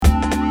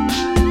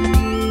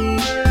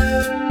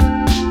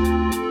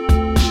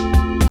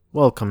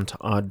Welcome to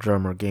Odd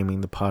Drummer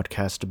Gaming, the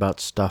podcast about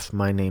stuff.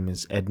 My name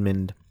is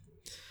Edmund.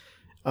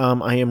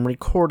 I am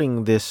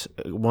recording this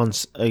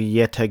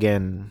yet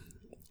again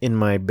in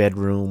my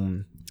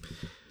bedroom.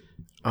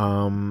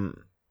 I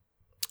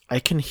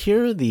can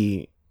hear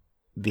the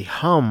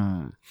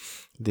hum,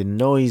 the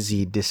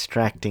noisy,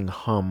 distracting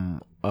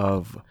hum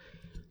of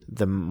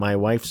my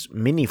wife's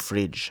mini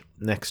fridge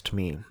next to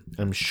me.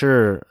 I'm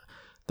sure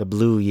the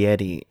Blue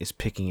Yeti is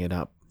picking it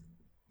up.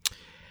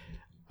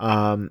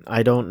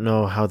 I don't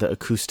know how the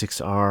acoustics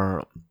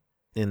are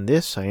in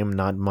this. I am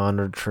not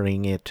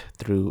monitoring it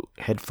through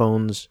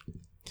headphones.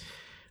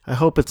 I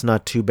hope it's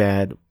not too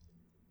bad.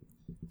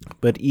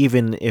 But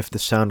even if the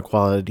sound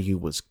quality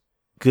was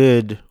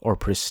good or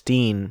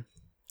pristine,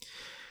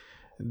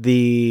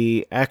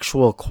 the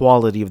actual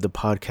quality of the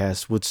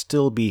podcast would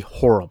still be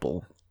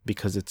horrible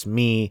because it's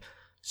me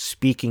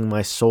speaking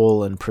my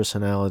soul and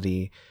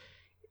personality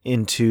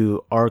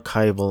into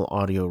archival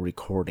audio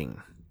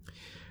recording.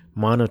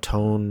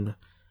 Monotone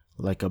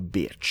like a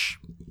bitch.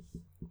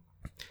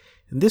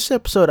 In this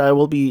episode,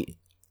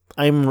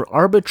 I'm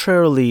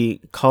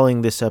arbitrarily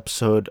calling this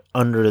episode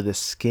Under the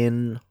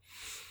Skin,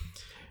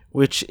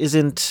 which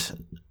isn't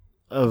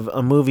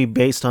a movie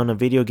based on a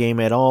video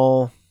game at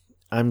all.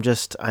 I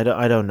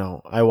don't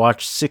know. I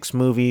watched 6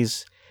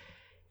 movies,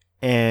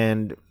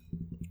 and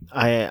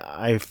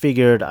I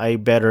figured I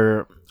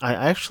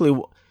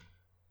actually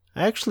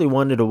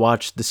wanted to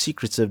watch The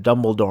Secrets of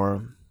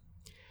Dumbledore.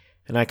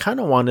 And I kind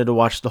of wanted to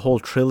watch the whole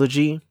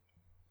trilogy.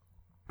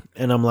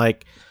 And I'm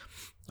like,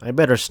 I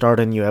better start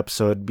a new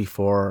episode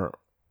before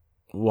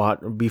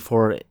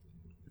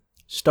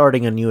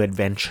starting a new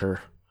adventure.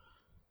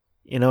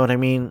 You know what I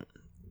mean?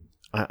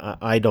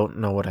 I don't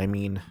know what I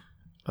mean.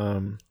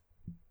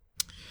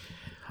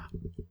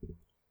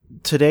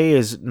 Today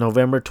is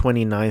November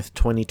 29th,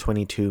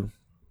 2022.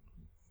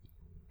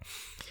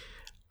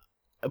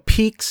 A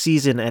peak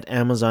season at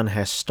Amazon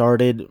has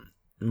started.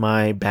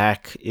 My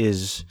back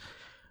is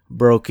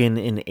broken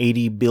in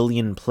 80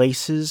 billion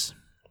places.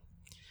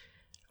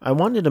 I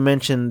wanted to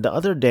mention the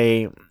other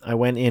day I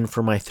went in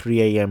for my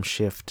 3 a.m.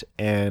 shift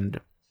and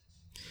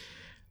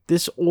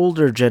this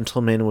older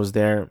gentleman was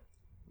there.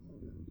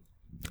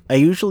 I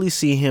usually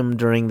see him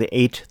during the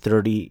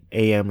 8:30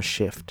 a.m.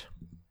 shift.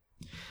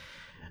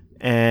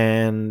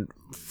 And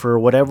for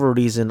whatever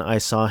reason, I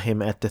saw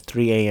him at the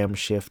 3 a.m.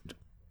 shift.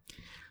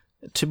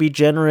 To be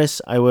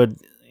generous,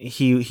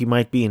 he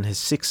might be in his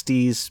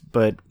 60s,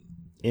 but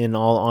in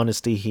all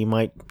honesty, he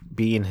might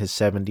be in his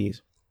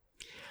 70s.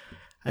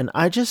 And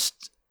I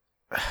just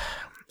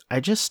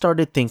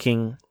started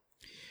thinking,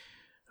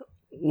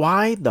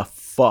 why the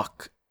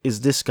fuck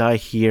is this guy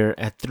here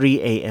at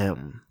 3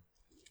 a.m.?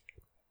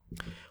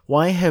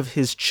 Why have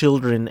his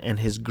children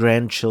and his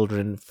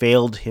grandchildren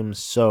failed him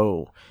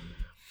so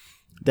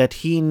that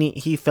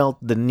he felt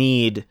the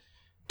need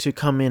to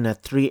come in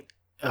at 3?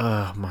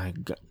 Oh my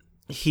God.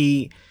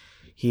 He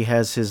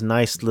has his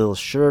nice little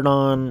shirt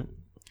on.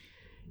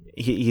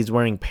 He's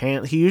wearing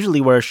pants. He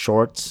usually wears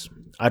shorts.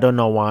 I don't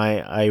know why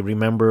I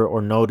remember or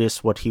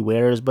notice what he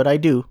wears, but I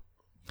do.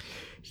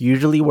 He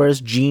usually wears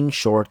jean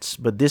shorts,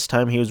 but this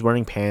time he was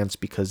wearing pants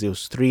because it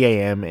was 3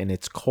 a.m. and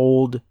it's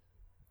cold.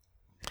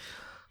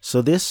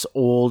 So this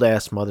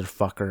old-ass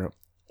motherfucker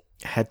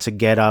had to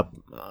get up,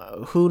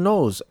 who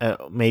knows,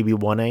 maybe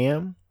 1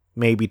 a.m.,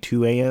 maybe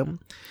 2 a.m.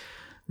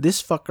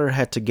 This fucker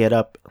had to get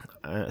up,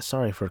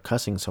 sorry for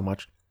cussing so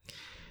much,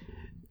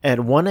 at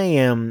 1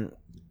 a.m.,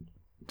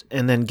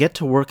 and then get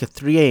to work at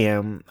 3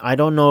 a.m. I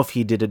don't know if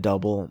he did a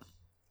double.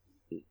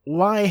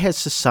 Why has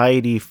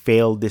society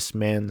failed this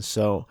man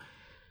so?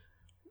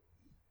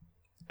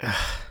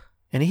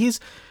 And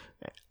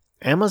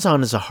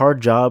Amazon is a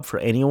hard job for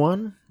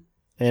anyone,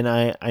 and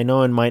I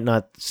know it might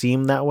not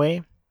seem that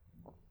way.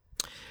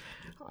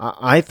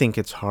 I think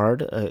it's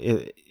hard.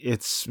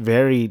 It's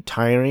very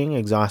tiring,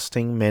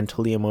 exhausting,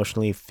 mentally,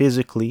 emotionally,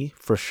 physically,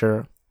 for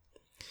sure.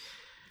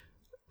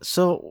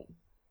 So,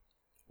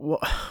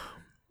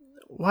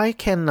 why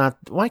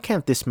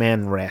can't this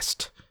man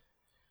rest?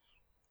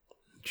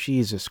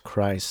 Jesus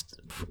Christ.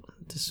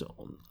 This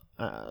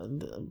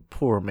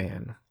poor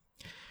man.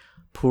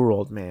 Poor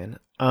old man.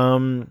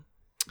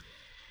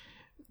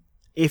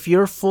 If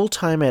you're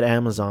full-time at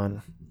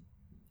Amazon,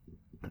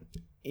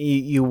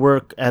 you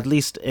work, at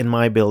least in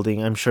my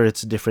building, I'm sure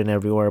it's different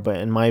everywhere, but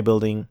in my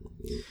building,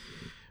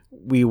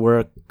 we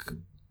work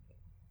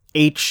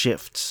 8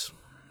 shifts.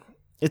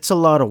 It's a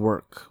lot of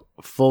work,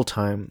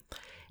 full-time.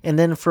 And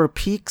then for a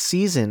peak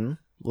season,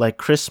 like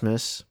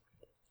Christmas,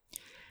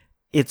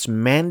 it's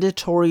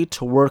mandatory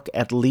to work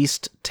at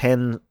least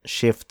 10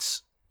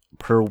 shifts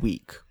per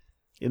week.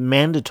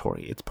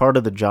 Mandatory. It's part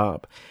of the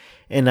job.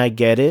 And I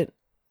get it.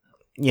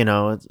 You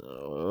know,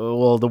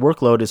 the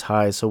workload is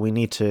high, so we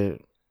need to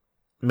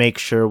make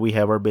sure we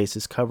have our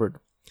bases covered.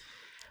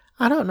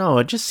 I don't know.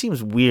 It just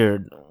seems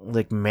weird.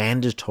 Like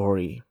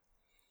mandatory.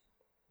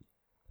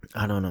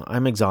 I don't know.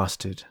 I'm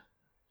exhausted.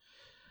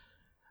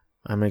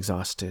 And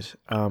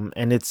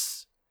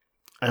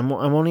I'm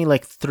only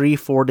like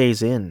 3-4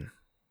 days in.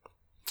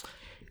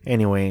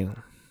 Anyway,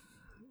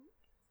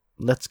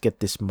 let's get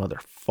this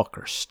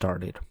motherfucker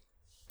started.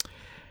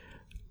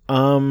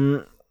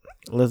 Let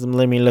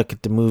me look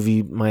at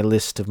my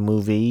list of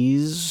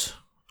movies.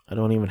 I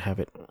don't even have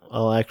it.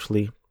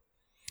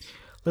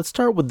 Let's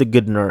start with The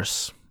Good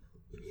Nurse.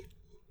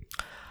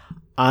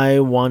 I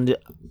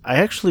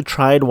actually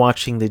tried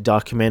watching the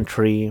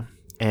documentary,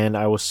 and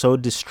I was so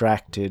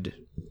distracted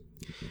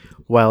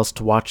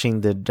whilst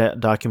watching the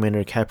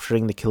documentary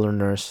capturing the killer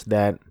nurse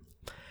that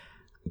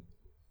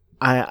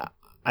I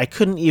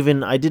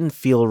didn't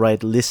feel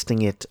right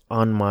listing it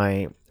on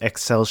my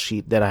Excel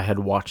sheet that I had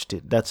watched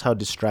it. That's how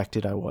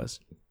distracted I was.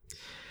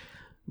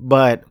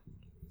 But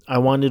I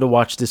wanted to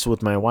watch this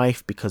with my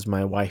wife because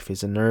my wife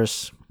is a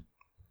nurse.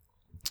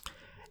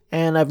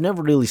 And I've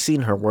never really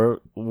seen her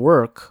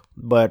work,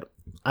 but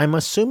I'm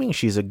assuming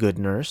she's a good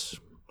nurse.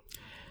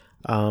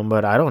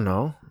 But I don't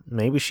know.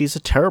 Maybe she's a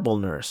terrible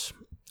nurse.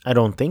 I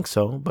don't think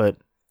so, but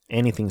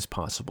anything's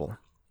possible.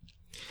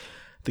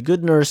 The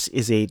Good Nurse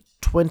is a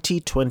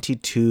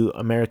 2022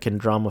 American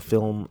drama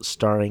film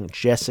starring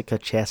Jessica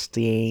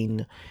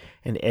Chastain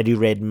and Eddie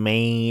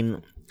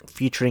Redmayne,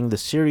 featuring the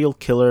serial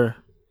killer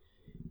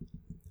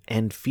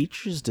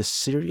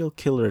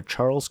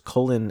Charles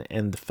Cullen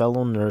and the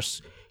fellow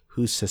nurse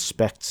who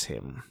suspects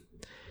him.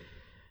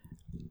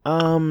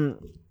 I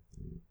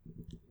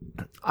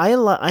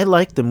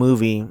like the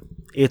movie.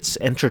 It's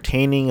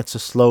entertaining. It's a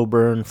slow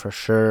burn for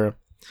sure.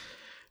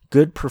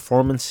 Good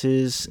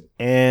performances,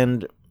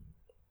 and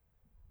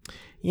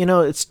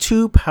it's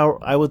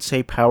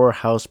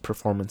powerhouse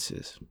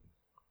performances.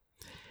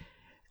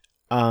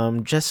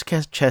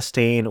 Jessica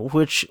Chastain,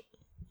 which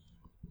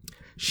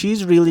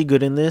she's really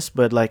good in this,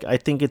 but I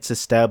think it's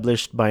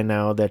established by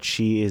now that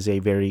she is a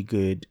very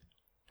good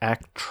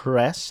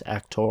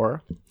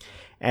actor,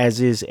 as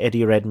is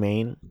Eddie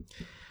Redmayne.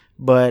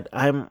 But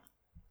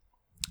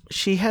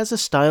she has a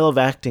style of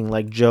acting,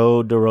 like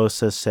Joe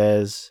DeRosa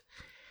says,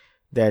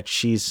 that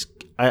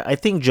I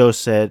think Joe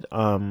said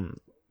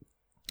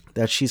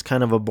that she's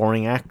kind of a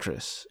boring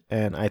actress,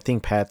 and I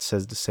think Pat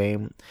says the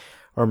same,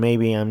 or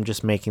maybe I'm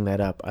just making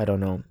that up, I don't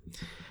know.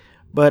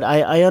 But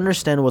I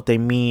understand what they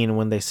mean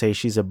when they say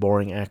she's a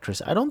boring actress.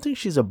 I don't think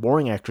she's a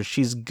boring actress.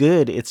 She's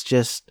good. It's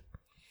just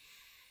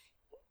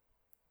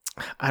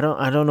I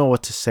don't know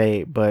what to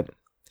say, but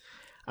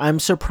I'm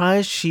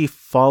surprised she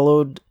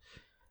followed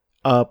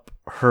up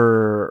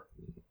her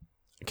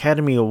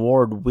Academy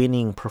Award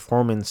winning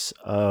performance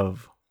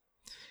of,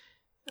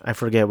 I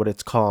forget what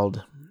it's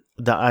called,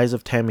 The Eyes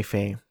of Tammy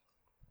Faye,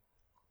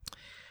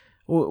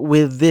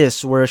 with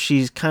this, where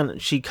she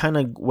kind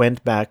of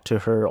went back to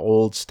her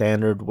old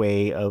standard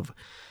way of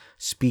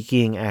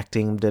speaking,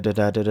 acting,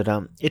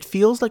 It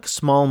feels like a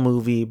small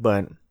movie,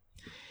 but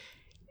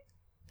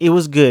it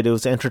was good. It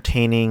was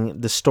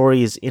entertaining. The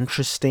story is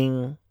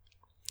interesting.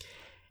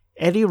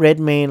 Eddie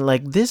Redmayne,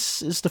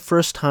 this is the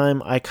first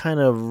time I kind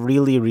of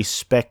really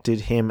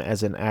respected him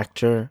as an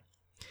actor.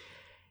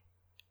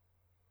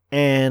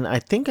 And I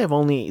think I've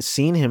only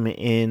seen him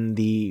in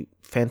the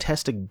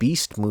Fantastic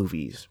Beast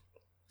movies,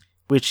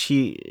 which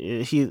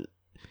he's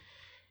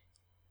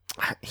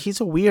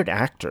a weird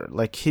actor.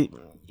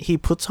 He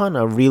puts on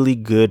a really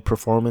good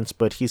performance,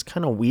 but he's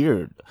kind of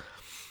weird.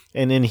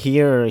 And in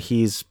here,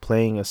 he's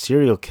playing a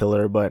serial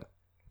killer, but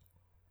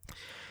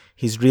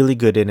he's really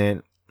good in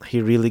it. He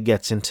really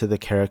gets into the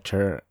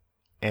character,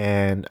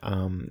 and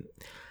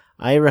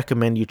I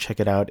recommend you check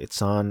it out.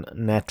 It's on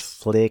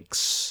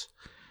Netflix.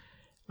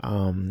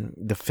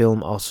 The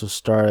film also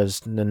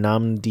stars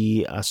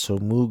Nnamdi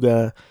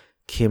Asomugha,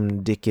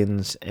 Kim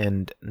Dickens,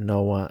 and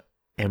Noah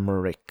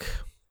Emmerich.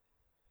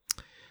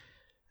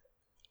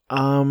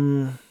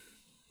 I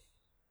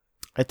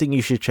think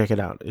you should check it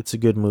out. It's a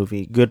good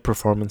movie, good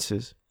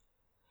performances.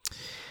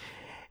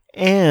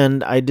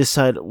 And I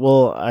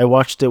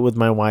watched it with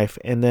my wife,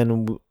 and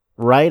then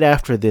right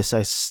after this,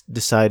 I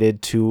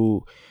decided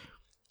to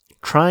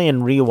try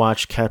and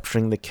rewatch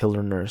Capturing the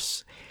Killer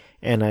Nurse,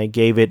 and I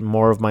gave it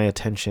more of my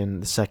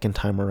attention the second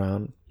time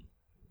around.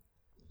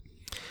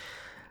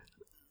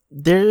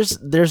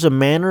 There's a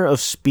manner of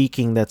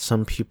speaking that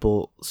some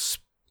people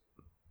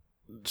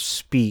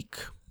speak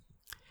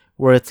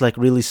where it's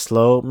really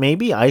slow.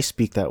 Maybe I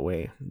speak that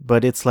way,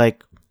 but it's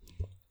like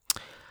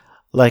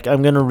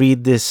I'm going to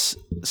read this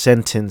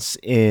sentence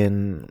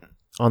on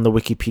the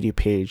Wikipedia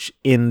page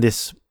in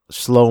this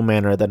slow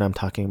manner that I'm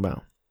talking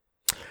about.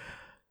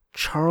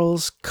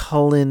 Charles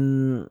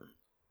Cullen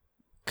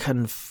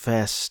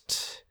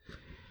confessed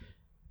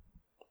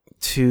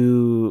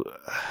to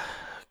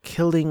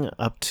killing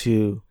up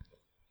to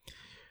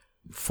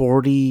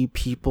 40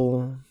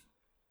 people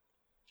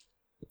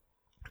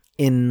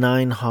in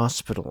 9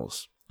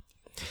 hospitals.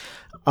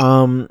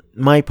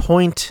 My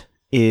point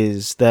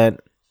is that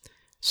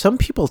some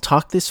people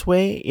talk this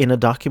way in a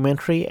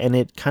documentary, and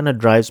it kind of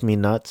drives me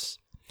nuts.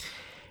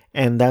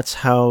 And that's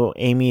how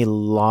Amy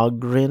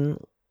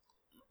Logren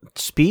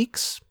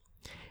speaks.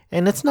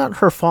 And it's not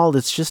her fault,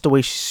 it's just the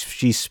way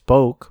she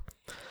spoke.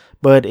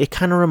 But it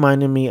kind of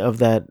reminded me of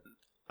that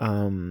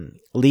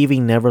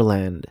Leaving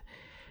Neverland.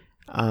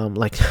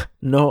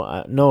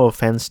 No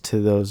offense to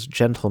those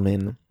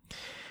gentlemen,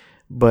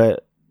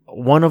 but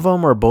one of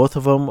them or both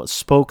of them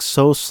spoke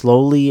so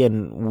slowly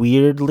and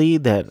weirdly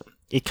that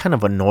it kind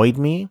of annoyed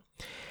me.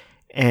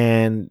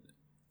 And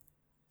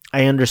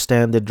I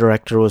understand the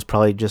director was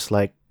probably just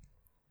like,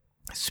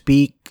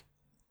 speak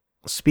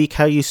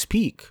how you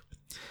speak.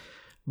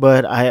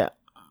 But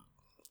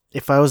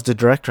if I was the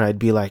director, I'd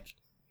be like,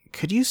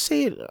 could you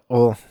say it?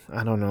 Well,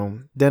 I don't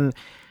know. Then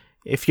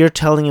if you're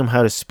telling him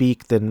how to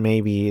speak, then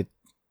maybe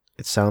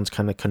it sounds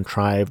kind of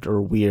contrived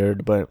or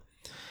weird, but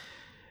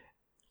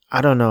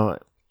I don't know.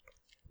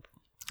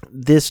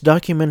 This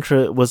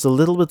documentary was a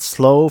little bit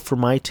slow for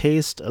my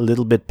taste, a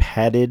little bit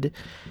padded,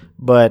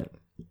 but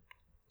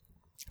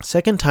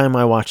second time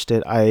I watched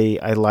it,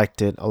 I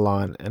liked it a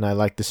lot, and I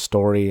liked the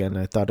story, and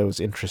I thought it was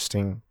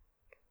interesting.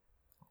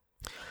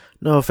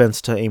 No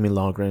offense to Amy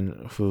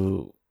Logren,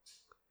 who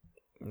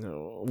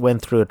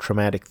went through a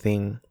traumatic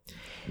thing.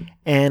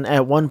 And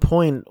at one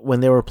point,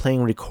 when they were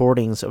playing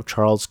recordings of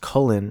Charles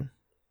Cullen,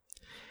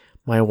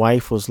 my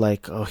wife was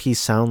like, oh, he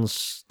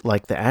sounds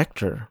like the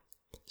actor.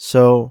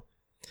 So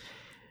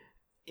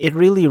it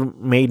really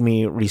made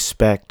me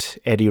respect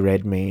Eddie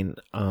Redmayne.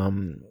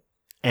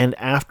 And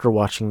after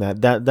watching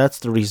that's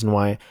the reason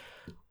why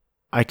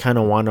I kind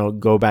of want to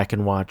go back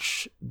and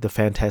watch the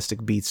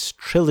Fantastic Beasts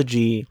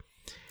trilogy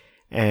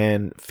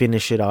and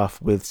finish it off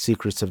with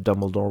Secrets of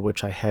Dumbledore,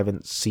 which I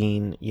haven't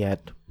seen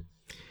yet.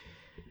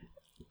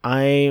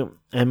 I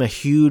am a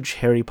huge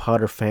Harry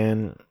Potter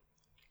fan,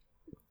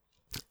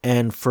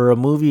 and for a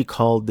movie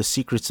called The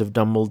Secrets of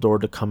Dumbledore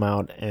to come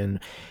out and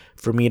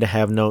for me to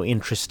have no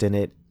interest in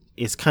it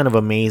is kind of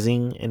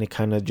amazing, and it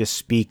kind of just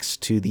speaks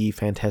to the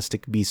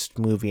Fantastic Beasts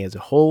movie as a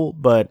whole.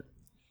 But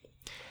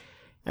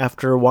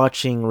after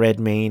watching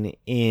Redmayne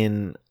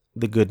in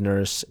The Good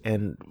Nurse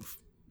and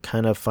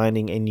kind of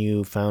finding a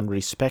newfound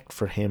respect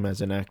for him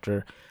as an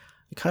actor,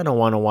 I kind of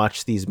want to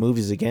watch these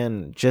movies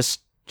again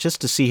just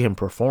to see him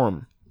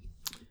perform.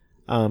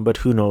 But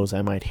who knows,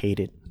 I might hate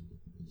it.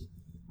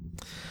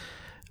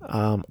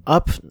 I'm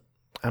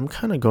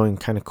kind of going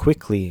kind of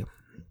quickly.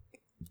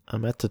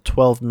 I'm at the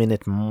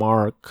 12-minute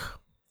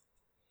mark.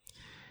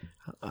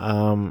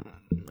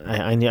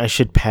 I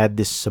should pad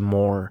this some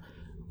more.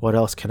 What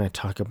else can I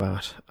talk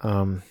about?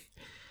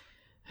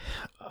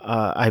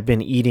 I've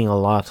been eating a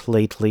lot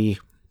lately.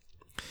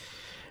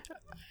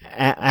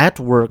 At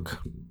work,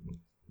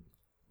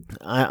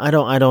 I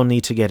don't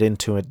need to get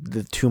into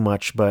it too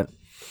much, but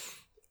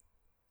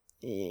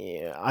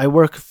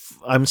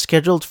I'm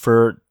scheduled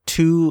for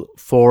 2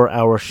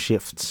 4-hour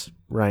shifts,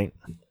 right?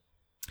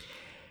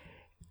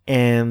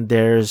 And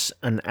there's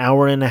an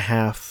hour and a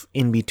half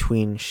in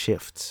between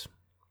shifts.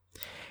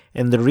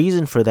 And the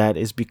reason for that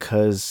is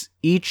because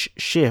each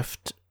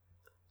shift,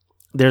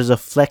 there's a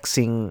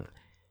flexing,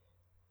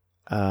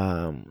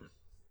 I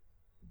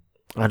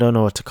don't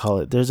know what to call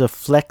it. There's a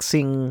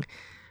flexing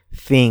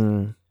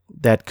thing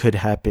that could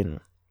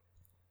happen.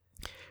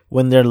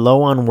 When they're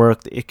low on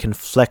work, it can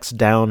flex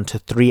down to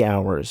 3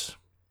 hours.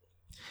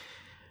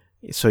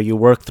 So you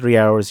work 3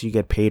 hours, you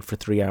get paid for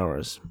 3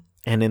 hours.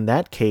 And in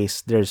that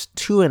case, there's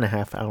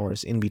 2.5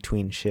 hours in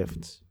between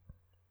shifts.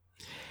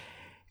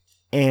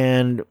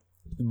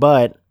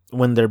 But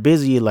when they're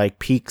busy, like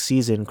peak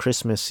season,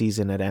 Christmas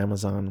season at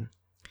Amazon,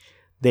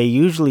 they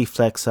usually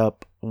flex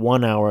up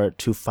 1 hour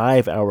to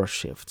 5-hour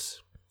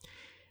shifts,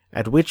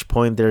 at which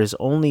point there is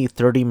only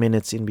 30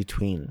 minutes in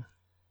between.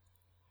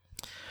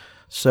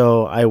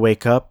 So I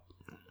wake up,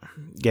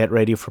 get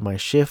ready for my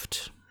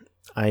shift.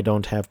 I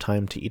don't have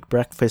time to eat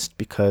breakfast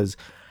because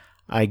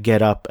I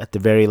get up at the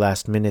very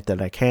last minute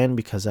that I can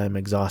because I'm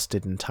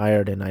exhausted and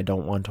tired and I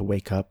don't want to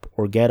wake up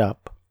or get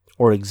up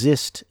or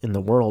exist in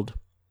the world.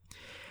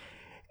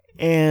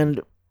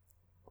 And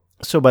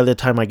so by the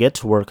time I get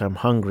to work, I'm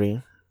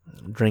hungry.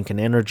 Drink an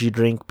energy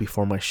drink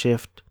before my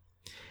shift.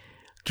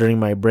 During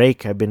my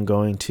break, I've been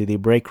going to the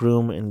break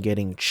room and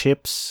getting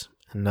chips,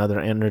 another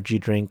energy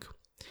drink.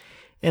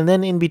 And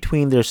then in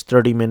between, there's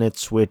 30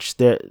 minutes, which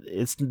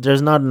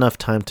there's not enough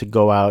time to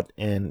go out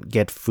and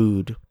get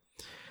food.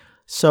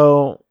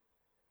 So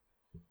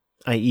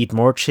I eat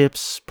more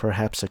chips,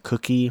 perhaps a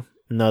cookie,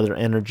 another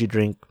energy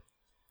drink.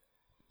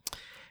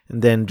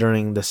 And then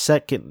during the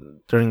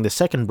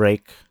second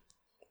break,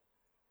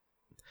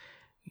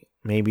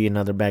 maybe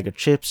another bag of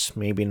chips,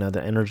 maybe another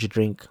energy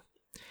drink.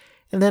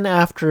 And then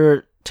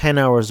after 10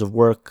 hours of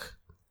work,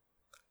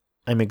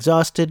 I'm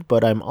exhausted,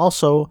 but I'm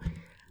also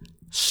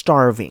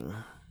starving.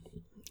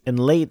 And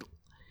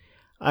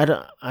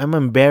I'm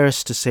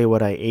embarrassed to say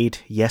what I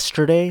ate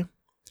yesterday,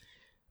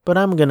 but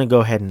I'm going to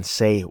go ahead and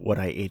say what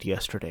I ate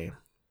yesterday.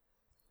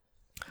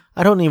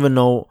 I don't even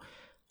know.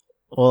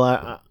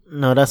 Well,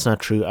 no, that's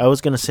not true. I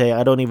was going to say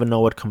I don't even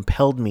know what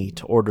compelled me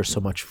to order so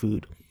much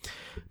food.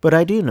 But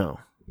I do know.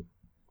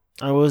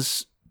 I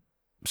was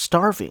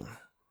starving.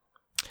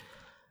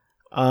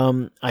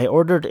 I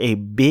ordered a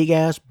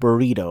big-ass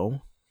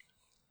burrito.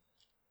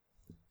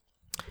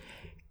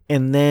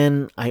 And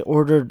then I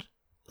ordered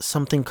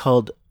something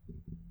called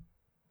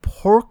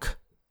pork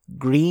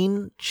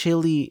green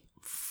chili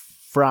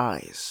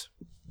fries.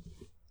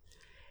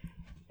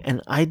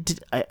 And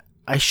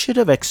I should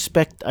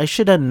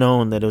have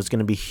known that it was going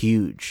to be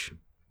huge,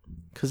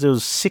 because it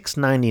was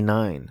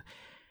 $6.99,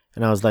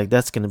 and I was like,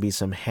 that's going to be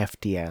some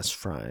hefty ass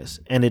fries,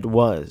 and it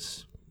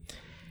was.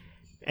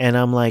 And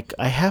I'm like,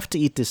 I have to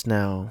eat this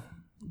now.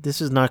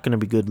 This is not going to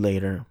be good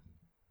later.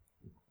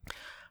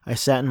 I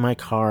sat in my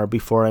car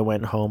before I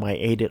went home. I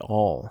ate it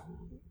all.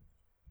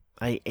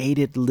 I ate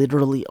it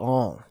literally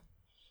all.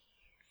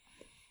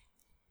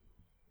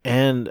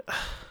 And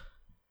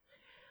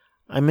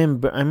I'm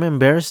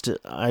embarrassed.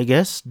 I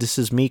guess this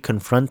is me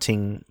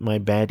confronting my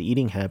bad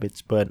eating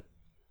habits, but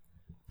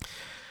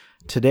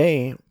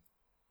today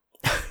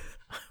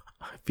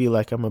I feel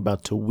like I'm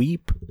about to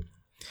weep.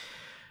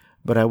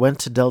 But I went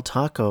to Del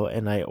Taco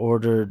and I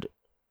ordered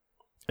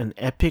an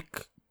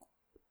epic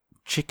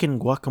chicken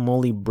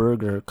guacamole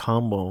burger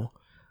combo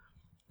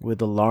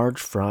with a large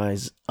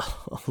fries,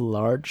 a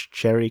large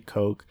cherry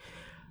Coke,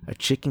 a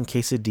chicken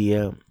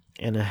quesadilla,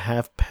 and a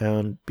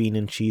half-pound bean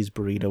and cheese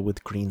burrito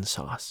with green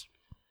sauce.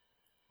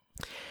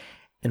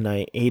 And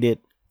I ate it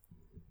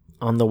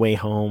on the way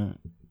home.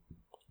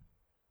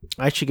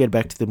 I should get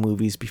back to the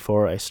movies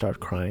before I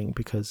start crying,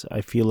 because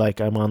I feel like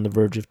I'm on the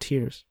verge of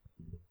tears.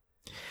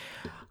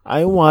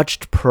 I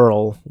watched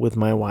Pearl with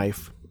my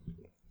wife.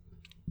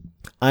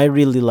 I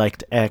really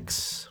liked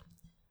X.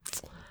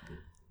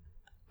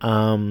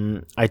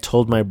 I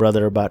told my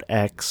brother about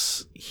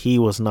X. He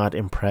was not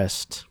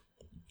impressed.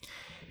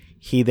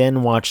 He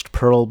then watched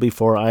Pearl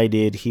before I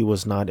did. He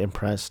was not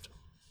impressed.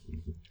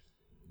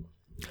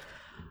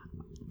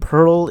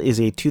 Pearl is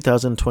a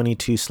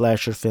 2022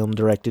 slasher film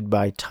directed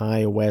by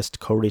Ty West,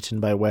 co-written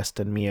by West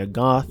and Mia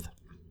Goth,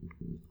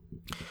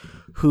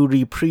 who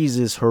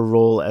reprises her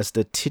role as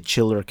the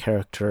titular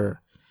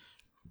character,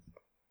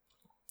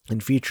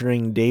 and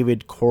featuring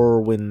David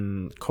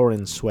Corn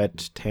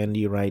Sweat,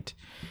 Tandy Wright,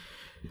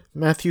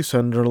 Matthew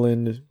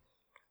Sunderland,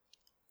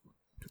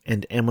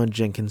 and Emma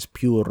Jenkins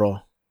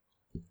Puro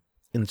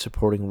in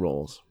supporting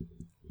roles.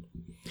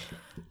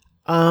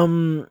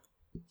 I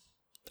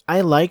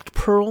liked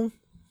Pearl.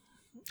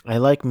 I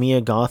like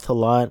Mia Goth a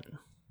lot.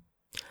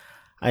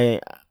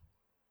 I'm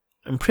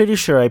pretty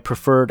sure I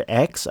preferred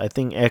X. I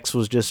think X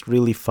was just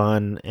really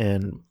fun,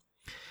 and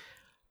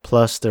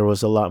plus there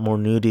was a lot more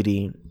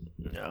nudity.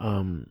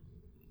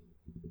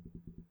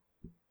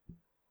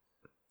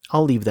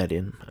 I'll leave that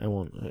in. I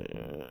won't.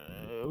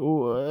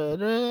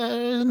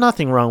 There's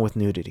nothing wrong with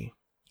nudity.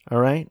 All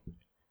right?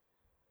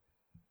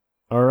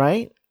 All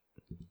right?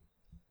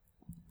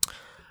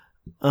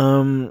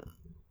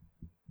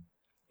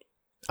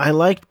 I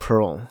liked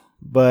Pearl,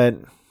 but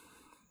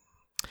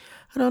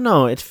I don't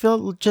know. It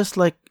felt just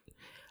like,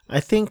 I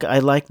think I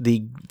liked the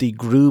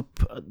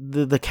group,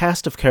 the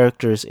cast of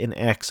characters in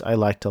X. I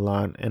liked a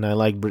lot, and I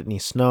liked Brittany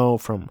Snow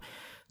from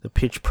the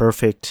Pitch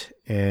Perfect,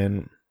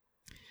 and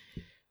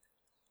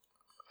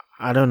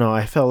I don't know.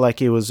 I felt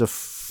like it was a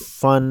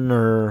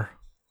funner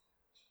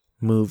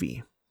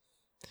movie.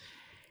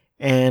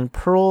 And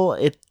Pearl,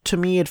 to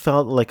me, it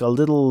felt like a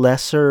little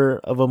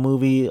lesser of a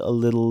movie, a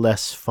little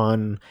less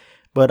fun,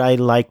 but I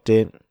liked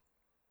it.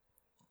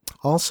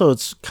 Also,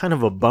 it's kind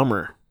of a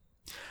bummer.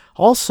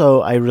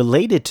 Also, I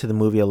related to the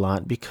movie a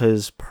lot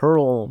because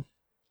Pearl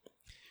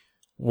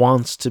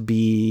wants to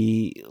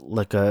be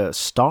like a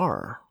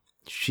star.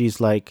 She's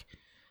like,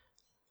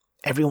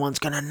 everyone's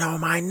gonna know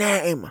my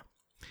name.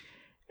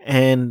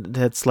 And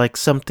that's like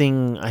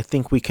something I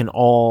think we can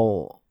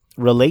all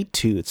relate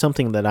to. It's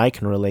something that I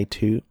can relate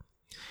to,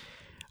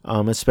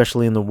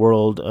 especially in the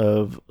world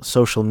of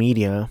social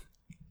media.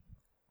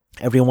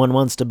 Everyone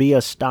wants to be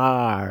a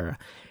star,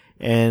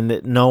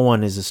 and no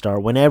one is a star.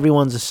 When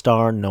everyone's a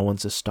star, no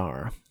one's a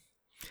star.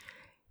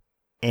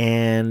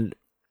 And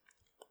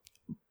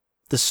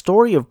the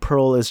story of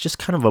Pearl is just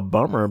kind of a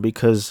bummer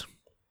because,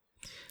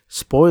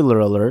 spoiler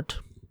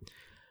alert,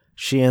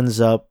 she ends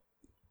up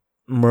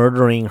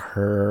murdering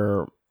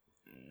her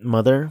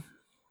mother,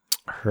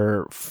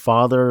 her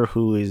father,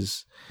 who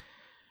is,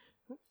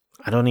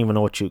 I don't even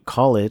know what you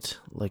call it,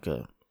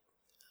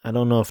 I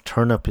don't know if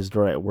turnip is the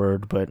right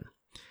word, but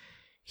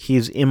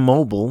he's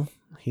immobile.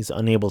 He's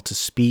unable to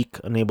speak,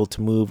 unable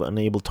to move,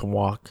 unable to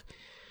walk,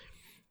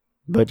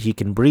 but he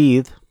can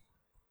breathe.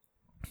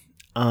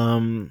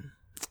 And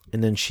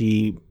then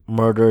she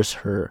murders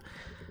her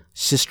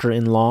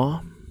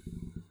sister-in-law.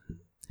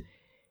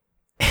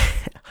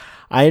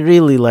 I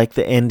really like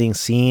the ending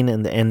scene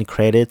and the end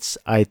credits.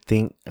 I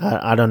think,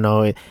 I don't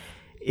know,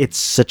 it's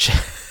such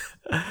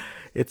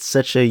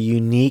a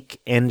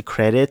unique end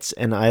credits,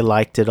 and I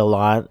liked it a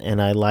lot,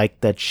 and I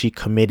liked that she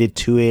committed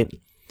to it.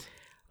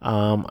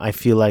 I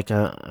feel like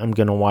I'm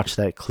gonna watch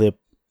that clip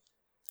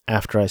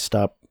after I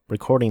stop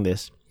recording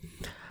this.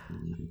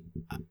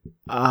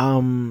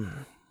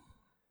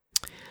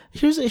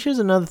 Here's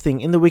another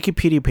thing. In the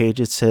Wikipedia page,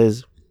 it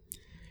says,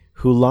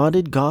 who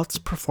lauded Goth's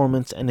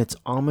performance and its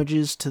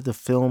homages to the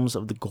films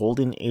of the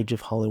golden age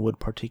of Hollywood,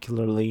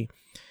 particularly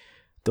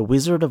The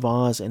Wizard of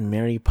Oz and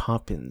Mary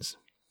Poppins.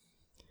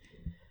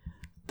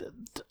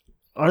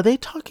 Are they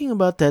talking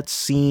about that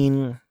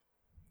scene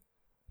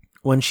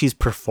when she's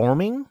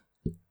performing?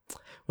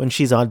 When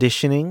she's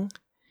auditioning?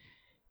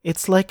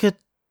 It's like a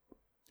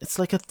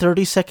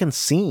 30-second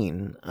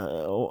scene.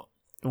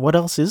 What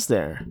else is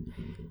there?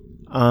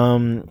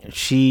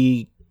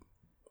 She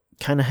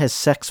kind of has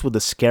sex with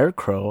a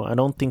scarecrow. I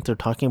don't think they're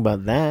talking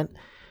about that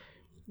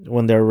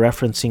when they're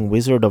referencing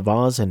Wizard of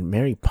Oz and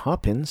Mary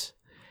Poppins.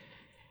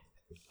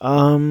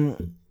 I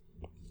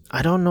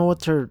don't know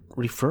what they're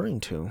referring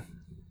to.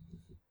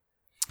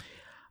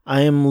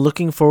 I am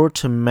looking forward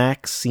to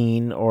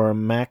Maxine or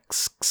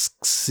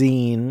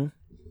Maxine.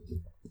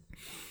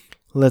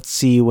 Let's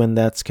see when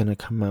that's gonna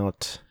come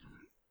out.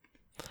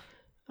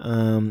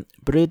 In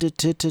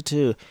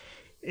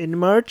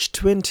March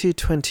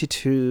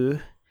 2022,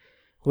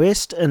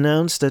 West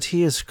announced that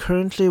he is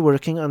currently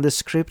working on the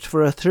script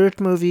for a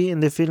third movie in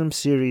the film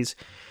series,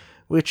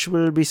 which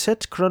will be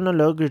set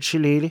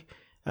chronologically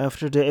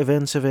after the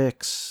events of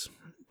X.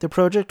 The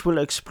project will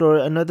explore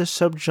another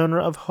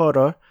subgenre of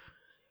horror.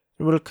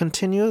 It will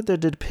continue the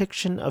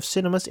depiction of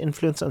cinema's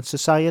influence on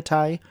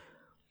society,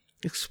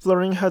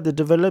 exploring how the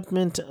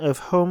development of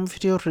home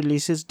video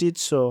releases did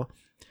so.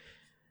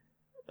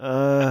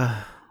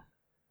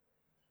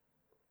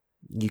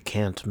 You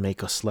can't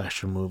make a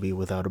slasher movie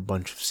without a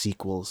bunch of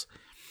sequels.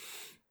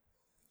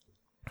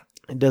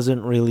 It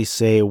doesn't really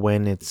say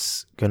when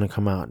it's gonna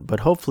come out, but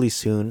hopefully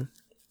soon.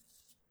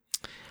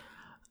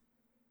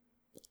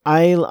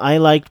 I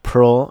liked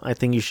Pearl. I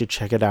think you should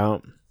check it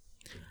out.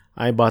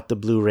 I bought the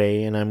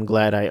Blu-ray and I'm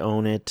glad I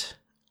own it.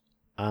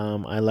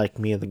 I like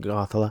Mia the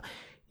Goth a lot.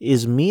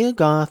 Is Mia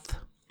Goth...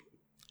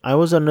 I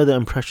was under the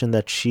impression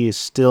that she is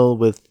still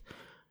with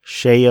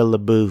Shia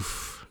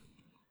LaBeouf.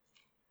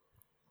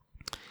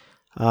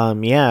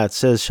 Yeah, it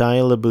says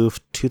Shia LaBeouf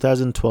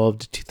 2012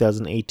 to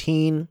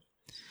 2018,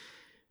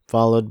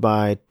 followed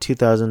by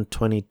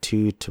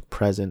 2022 to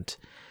present.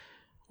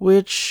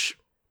 Which...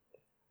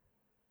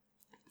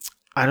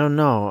 I don't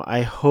know.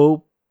 I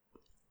hope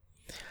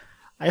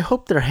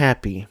they're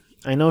happy.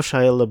 I know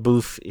Shia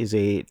LaBeouf is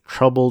a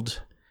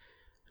troubled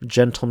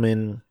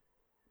gentleman.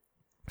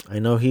 I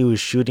know he was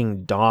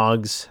shooting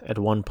dogs at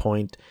one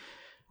point,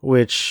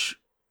 which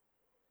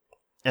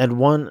on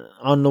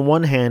the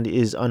one hand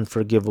is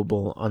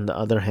unforgivable. On the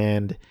other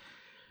hand,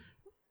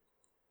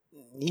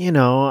 you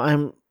know,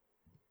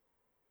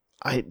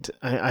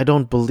 I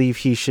don't believe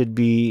he should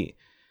be,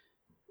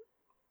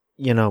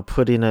 you know,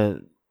 put in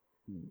a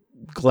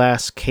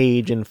glass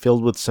cage and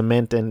filled with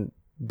cement and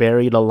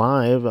buried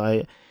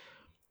alive.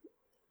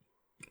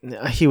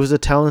 He was a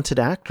talented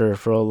actor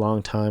for a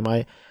long time.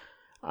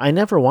 I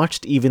never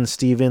watched Even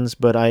Stevens,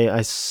 but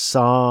I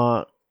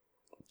saw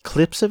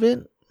clips of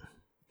it,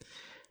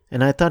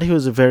 and I thought he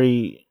was a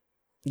very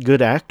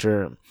good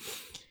actor.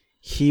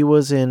 He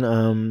was in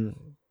a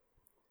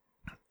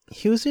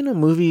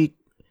movie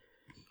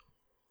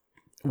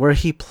where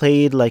he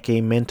played like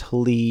a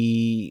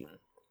mentally,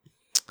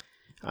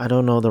 I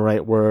don't know the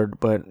right word,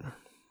 but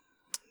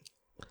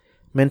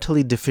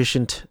mentally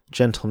deficient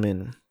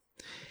gentleman.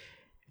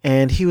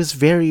 And he was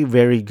very,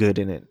 very good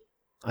in it.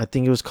 I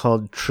think it was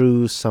called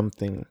True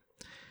Something.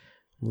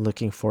 I'm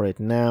looking for it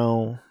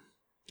now.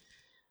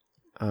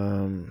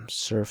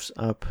 Surfs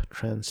Up,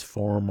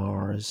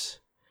 Transformers.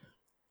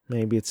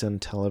 Maybe it's on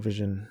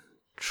television.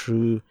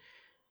 True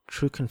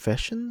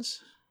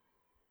Confessions?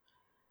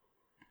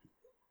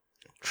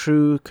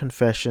 True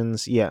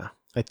Confessions, yeah,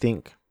 I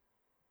think.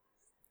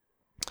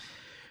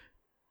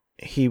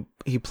 He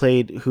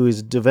played who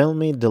is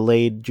developmentally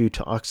delayed due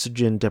to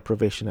oxygen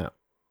deprivation at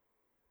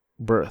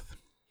birth.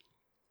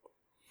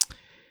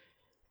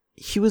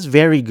 He was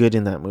very good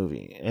in that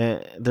movie.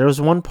 There was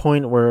one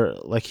point where,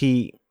 like,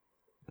 in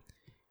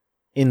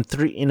a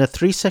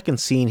 3-second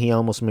scene, he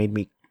almost made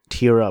me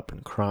tear up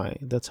and cry.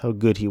 That's how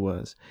good he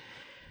was.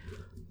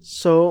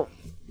 So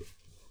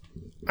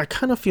I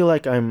kind of feel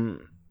like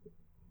I'm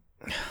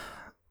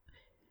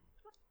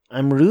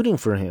rooting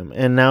for him.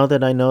 And now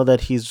that I know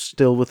that he's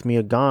still with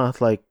Mia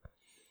Goth, like,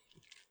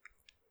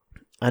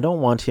 I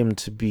don't want him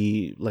to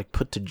be, like,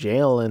 put to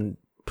jail and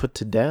put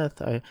to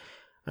death. I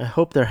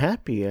hope they're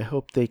happy. I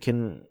hope they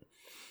can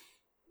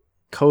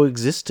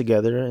coexist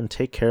together and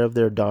take care of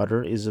their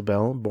daughter,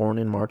 Isabel, born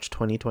in March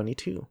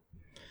 2022.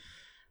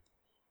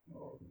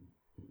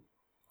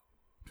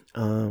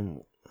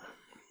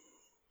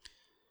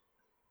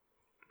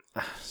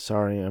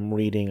 Sorry, I'm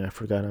reading. I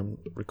forgot I'm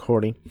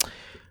recording.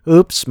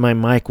 Oops, my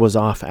mic was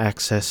off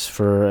access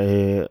for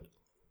a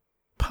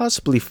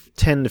possibly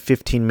 10 to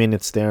 15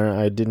 minutes there.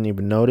 I didn't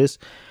even notice.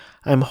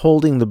 I'm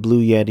holding the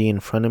Blue Yeti in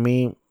front of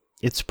me.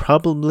 It's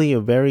probably a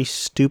very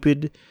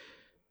stupid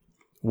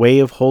way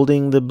of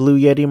holding the Blue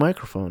Yeti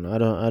microphone. I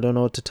don't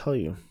know what to tell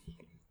you.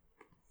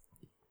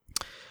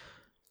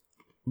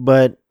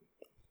 But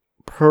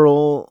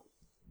Pearl,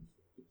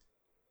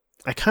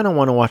 I kind of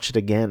want to watch it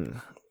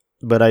again,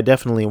 but I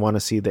definitely want to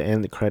see the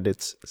end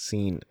credits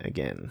scene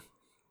again.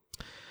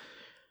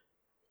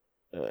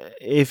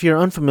 If you're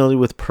unfamiliar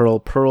with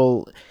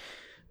Pearl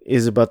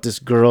is about this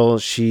girl.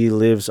 She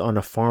lives on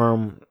a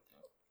farm.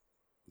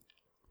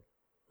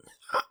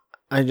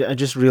 I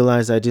just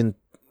realized I didn't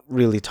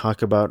really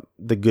talk about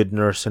The Good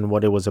Nurse and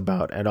what it was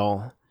about at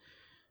all.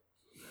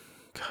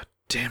 God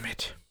damn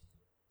it.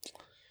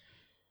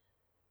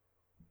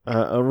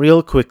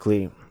 Real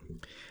quickly,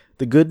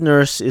 The Good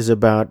Nurse is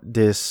about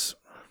this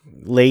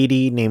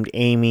lady named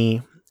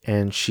Amy,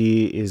 and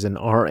she is an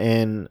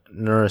RN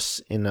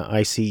nurse in an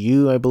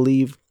ICU, I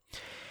believe.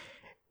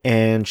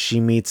 And she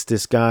meets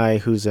this guy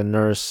who's a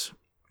nurse.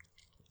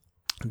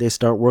 They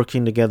start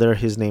working together.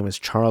 His name is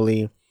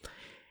Charlie.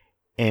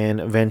 And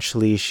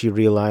eventually she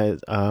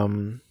realized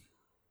some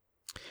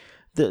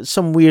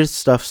weird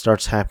stuff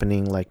starts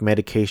happening, like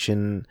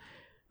medication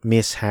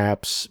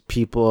mishaps.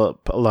 A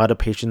lot of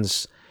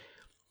patients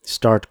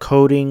start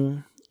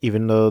coding,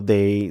 even though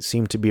they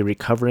seem to be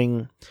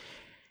recovering.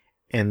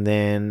 And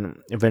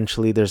then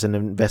eventually there's an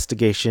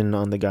investigation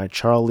on the guy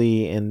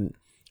Charlie, and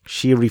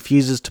she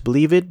refuses to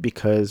believe it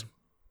because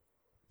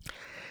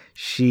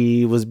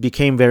she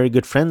became very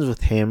good friends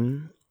with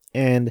him.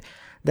 And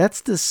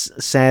that's the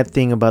sad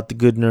thing about The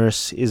Good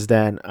Nurse, is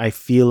that I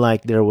feel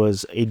like there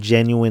was a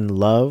genuine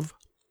love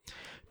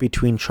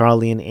between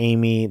Charlie and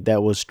Amy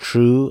that was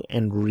true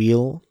and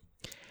real.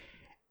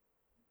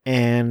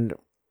 And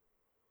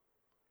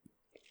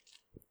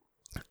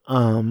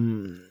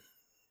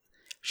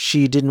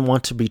she didn't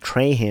want to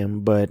betray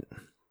him, but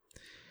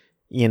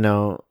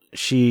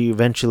she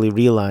eventually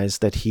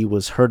realized that he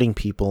was hurting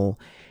people,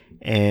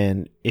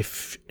 and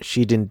if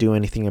she didn't do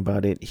anything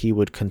about it, he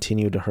would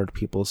continue to hurt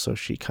people. So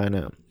she kind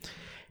of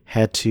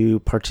had to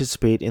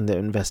participate in the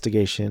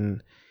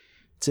investigation.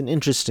 It's an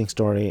interesting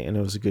story, and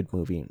it was a good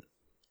movie.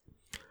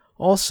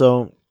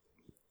 Also,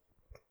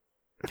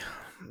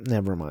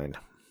 never mind.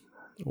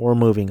 We're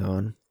moving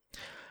on.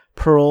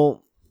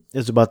 Pearl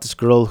is about this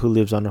girl who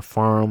lives on a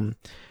farm.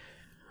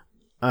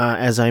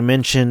 As I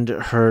mentioned,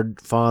 her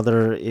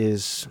father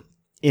is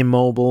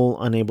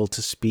immobile, unable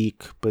to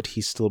speak, but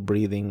he's still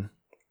breathing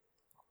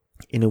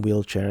in a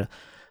wheelchair.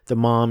 The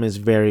mom is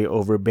very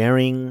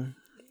overbearing,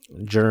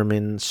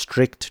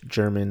 strict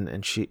German,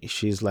 and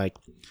she's like,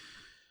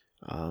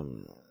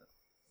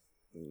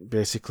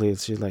 basically,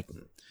 she's like,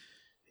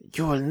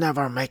 "You will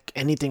never make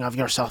anything of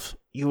yourself.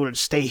 You will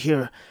stay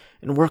here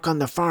and work on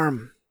the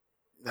farm.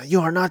 You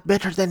are not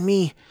better than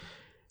me."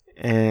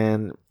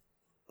 And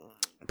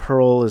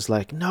Pearl is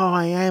like, "No,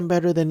 I am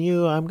better than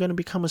you. I'm going to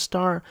become a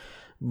star."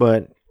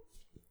 But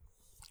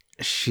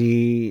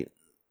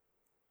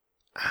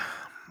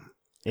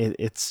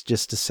it's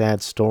just a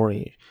sad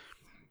story.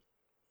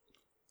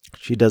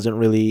 She doesn't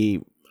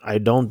really, I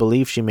don't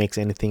believe she makes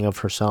anything of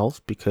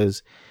herself,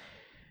 because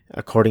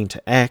according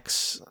to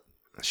X,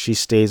 she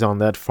stays on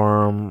that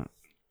farm.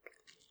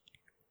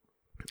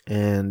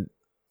 And,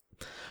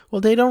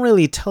 well, they don't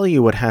really tell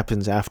you what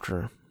happens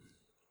after.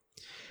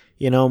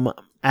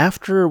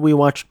 After we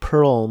watched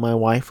Pearl, my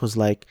wife was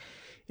like,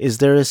 "Is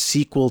there a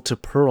sequel to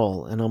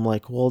Pearl?" And I'm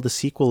like, "Well, the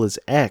sequel is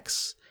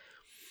X."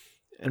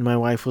 And my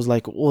wife was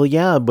like, "Well,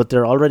 yeah, but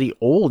they're already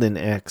old in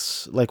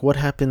X. Like, what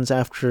happens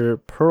after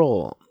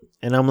Pearl?"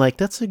 And I'm like,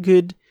 "That's a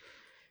good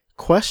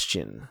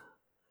question."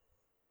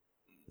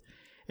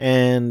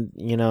 And,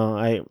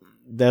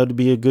 that would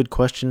be a good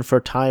question for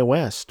Ty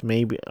West.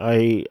 Maybe,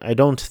 I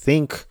don't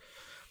think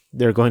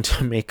they're going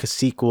to make a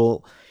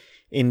sequel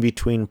in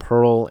between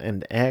Pearl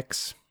and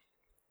X.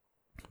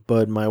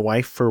 But my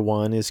wife, for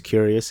one, is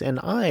curious, and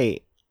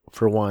I,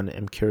 for one,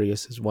 am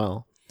curious as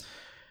well.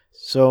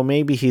 So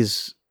maybe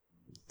he's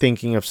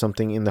thinking of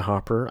something in the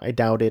hopper. I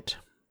doubt it,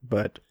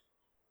 but...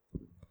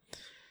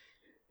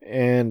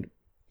 And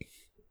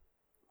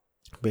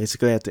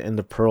basically at the end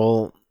of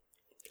Pearl,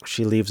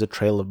 she leaves a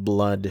trail of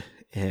blood,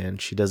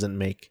 and she doesn't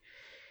make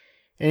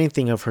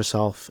anything of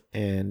herself,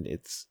 and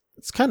it's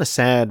kind of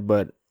sad,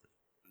 but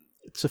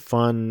it's a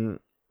fun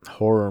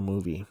horror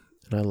movie,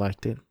 and I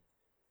liked it.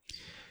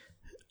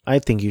 I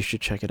think you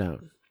should check it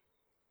out.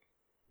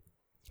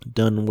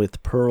 Done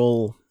with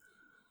Pearl.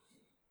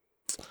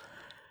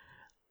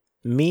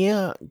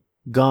 Mia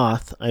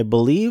Goth, I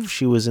believe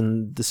she was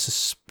in the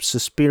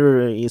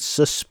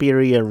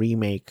Suspiria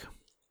remake.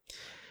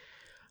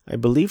 I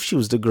believe she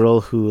was the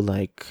girl who,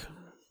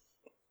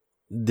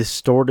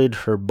 distorted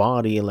her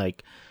body,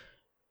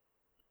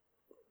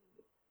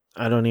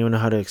 I don't even know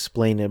how to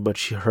explain it, but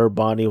her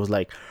body was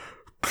like...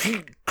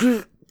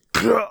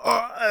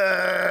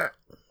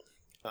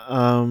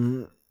 I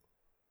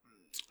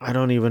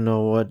don't even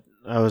know what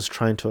I was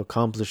trying to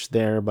accomplish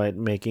there by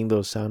making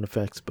those sound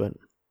effects, but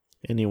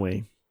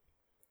anyway.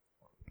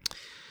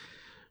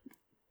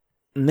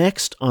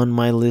 Next on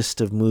my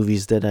list of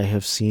movies that I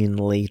have seen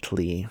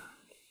lately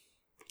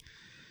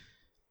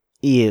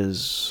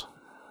is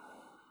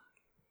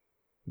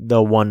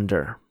The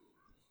Wonder.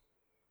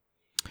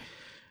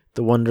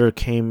 The Wonder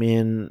came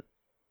in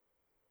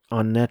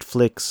on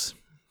Netflix.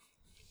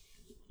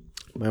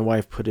 My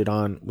wife put it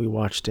on. We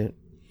watched it.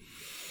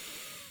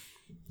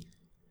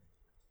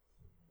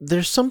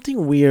 There's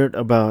something weird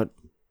about...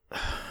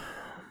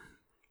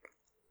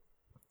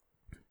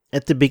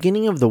 At the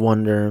beginning of The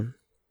Wonder,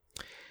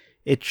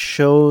 it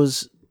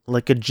shows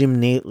like a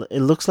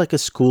it looks like a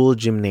school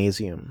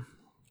gymnasium.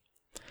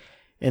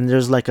 And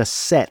there's like a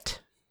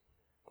set.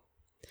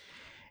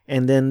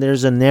 And then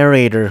there's a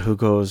narrator who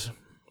goes,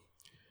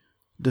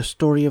 "The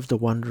story of The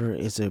Wonder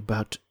is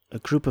about a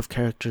group of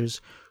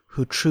characters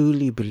who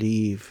truly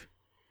believe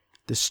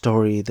the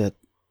story that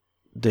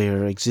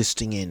they're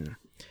existing in.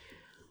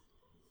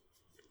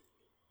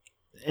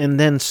 And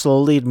then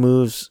slowly it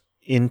moves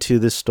into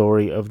the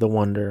story of the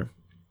Wonder.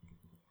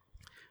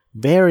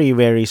 Very,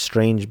 very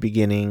strange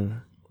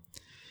beginning.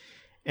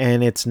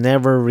 And it's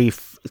never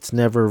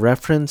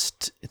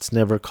referenced, it's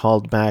never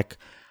called back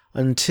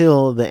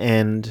until the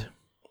end,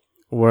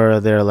 where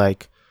they're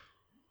like,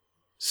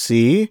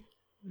 see,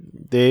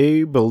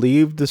 they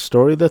believed the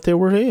story that they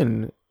were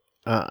in.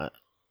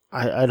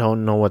 I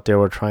don't know what they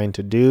were trying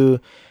to do.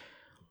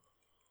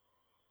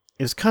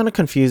 It was kind of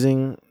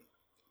confusing.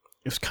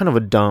 It was kind of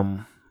a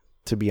dumb,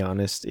 to be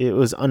honest. It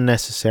was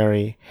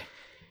unnecessary.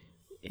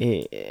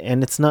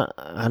 And it's not,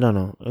 I don't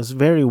know. It was a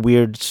very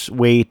weird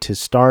way to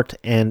start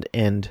and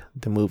end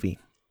the movie.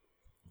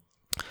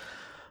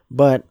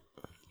 But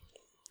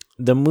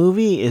the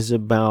movie is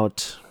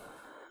about,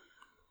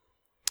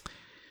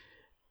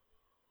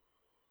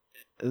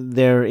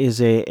 there is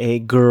a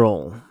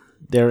girl.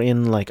 They're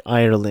in like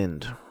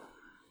Ireland.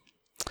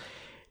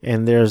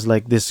 And there's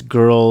like this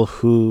girl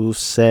who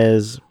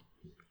says,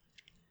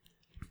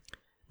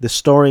 the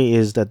story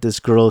is that this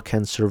girl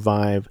can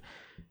survive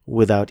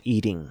without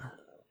eating.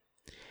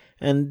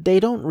 And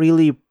they don't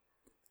really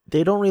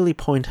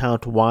point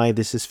out why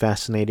this is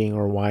fascinating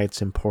or why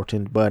it's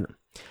important, but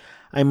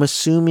I'm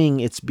assuming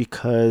it's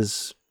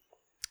because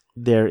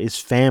there is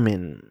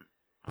famine.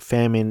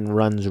 Famine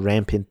runs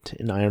rampant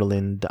in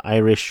Ireland, the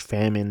Irish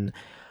famine.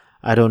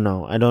 I don't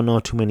know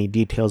too many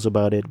details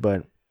about it,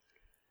 but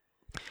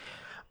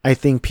I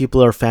think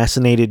people are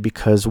fascinated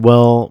because,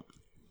 well,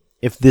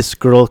 if this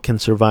girl can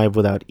survive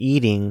without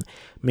eating,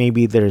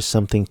 maybe there's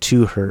something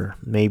to her.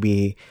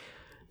 Maybe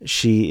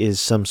she is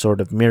some sort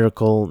of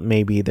miracle.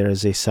 Maybe there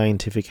is a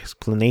scientific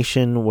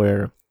explanation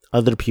where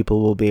other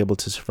people will be able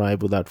to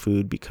survive without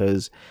food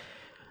because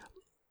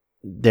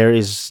there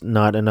is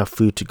not enough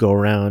food to go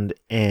around,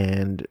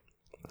 and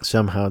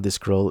somehow this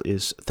girl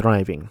is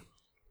thriving.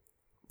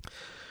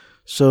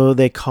 So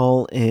they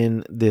call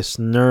in this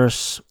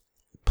nurse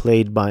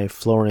played by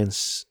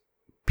Florence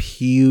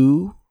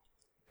Puget.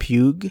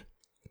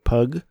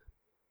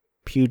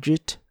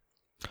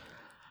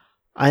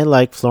 I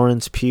like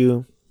Florence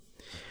Pugh.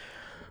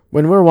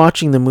 When we're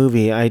watching the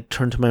movie, I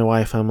turned to my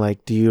wife. I'm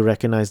like, do you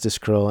recognize this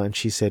girl? And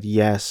she said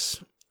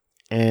yes.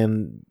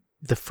 And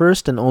the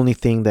first and only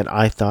thing that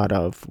I thought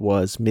of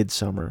was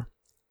Midsommar.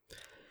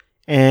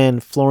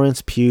 And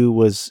Florence Pugh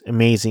was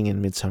amazing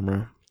in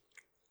Midsommar.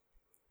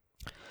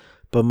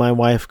 But my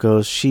wife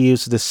goes, she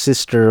is the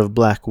sister of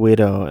Black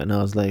Widow. And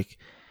I was like,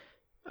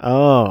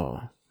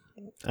 oh,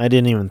 I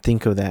didn't even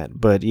think of that.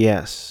 But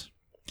yes,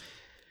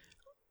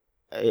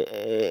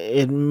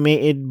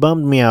 it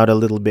bummed me out a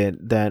little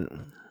bit that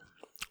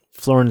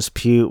Florence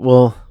Pugh,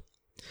 well,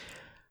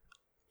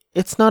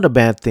 it's not a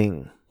bad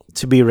thing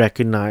to be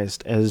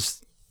recognized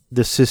as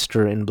the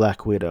sister in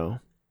Black Widow.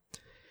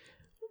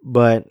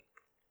 But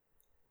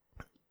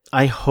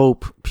I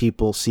hope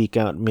people seek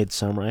out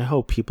Midsommar. I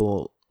hope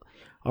people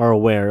are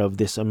aware of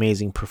this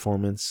amazing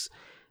performance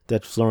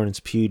that Florence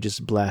Pugh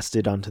just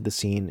blasted onto the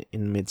scene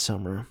in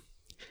Midsommar.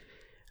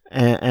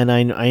 And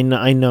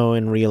I know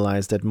and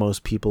realize that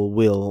most people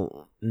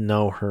will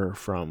know her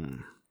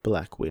from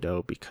Black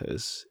Widow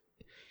because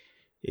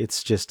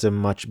it's just a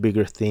much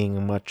bigger thing,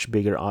 a much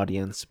bigger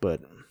audience.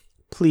 But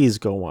please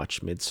go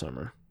watch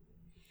Midsommar.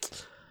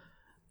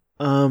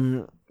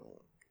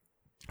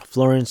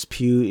 Florence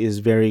Pugh is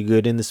very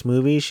good in this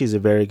movie. She's a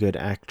very good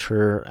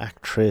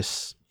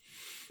actress.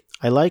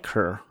 I like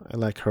her. I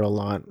like her a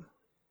lot.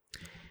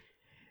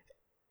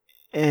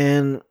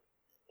 And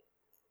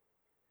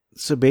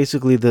so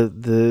basically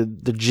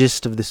the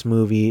gist of this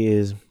movie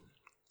is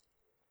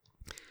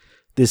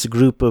this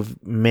group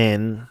of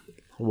men,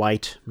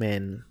 white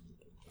men,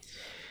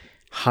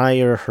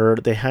 hire her.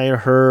 They hire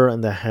her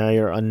and they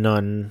hire a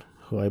nun,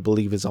 who I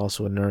believe is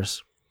also a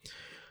nurse,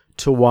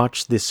 to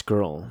watch this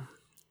girl.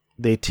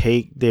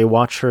 They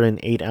watch her in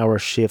 8-hour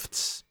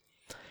shifts,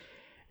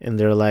 and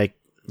they're like,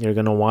 you're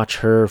gonna watch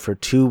her for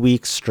 2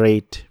 weeks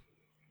straight.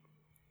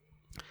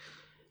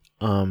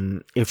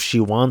 If she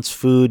wants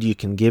food, you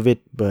can give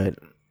it, but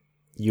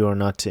you're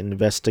not to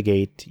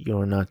investigate,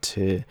 you're not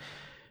to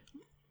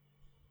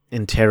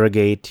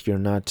interrogate, you're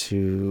not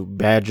to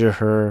badger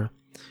her.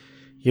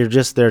 You're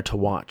just there to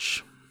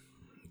watch.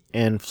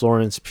 And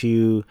Florence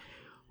Pugh,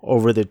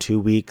 over the 2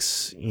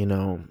 weeks,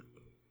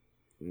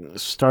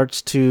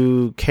 starts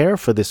to care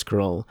for this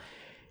girl.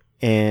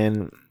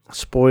 And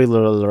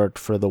spoiler alert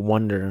for The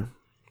Wonder,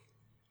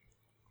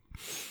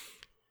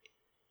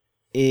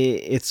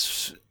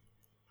 it's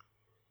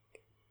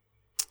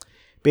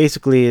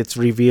basically, it's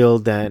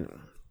revealed that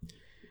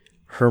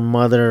her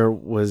mother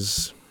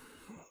was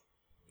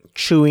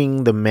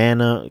chewing the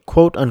manna,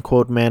 quote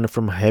unquote manna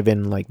from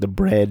heaven, like the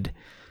bread,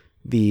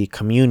 the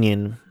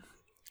communion,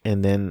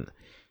 and then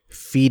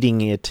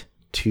feeding it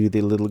to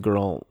the little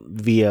girl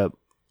via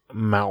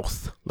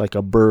mouth, like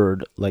a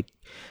bird, like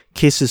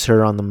kisses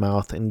her on the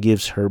mouth and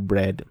gives her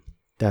bread.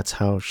 That's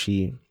how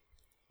she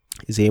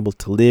is able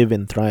to live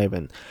and thrive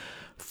and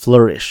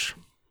flourish.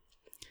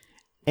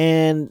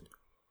 And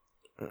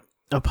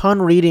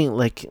upon reading,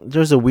 like,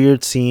 there's a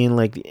weird scene,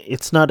 like,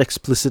 it's not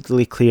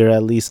explicitly clear,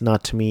 at least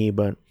not to me,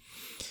 but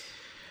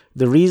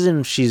the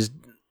reason she's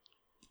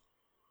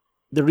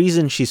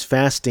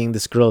fasting,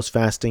 this girl's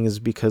fasting, is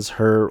because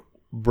her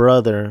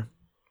brother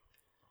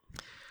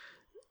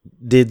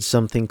did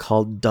something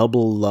called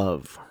double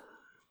love,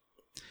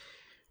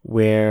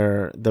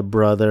 where the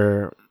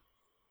brother,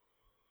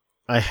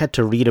 I had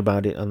to read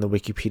about it on the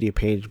Wikipedia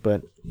page,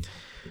 but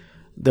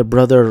the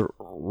brother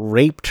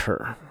raped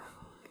her.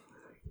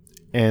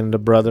 And the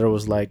brother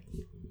was like,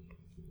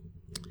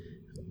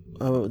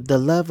 oh, the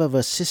love of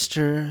a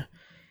sister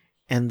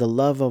and the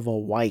love of a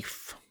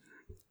wife,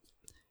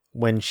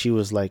 when she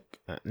was like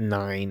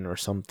 9 or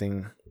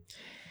something.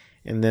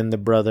 And then the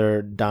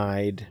brother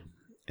died,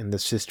 and the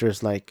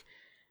sister's like,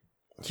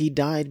 he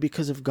died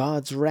because of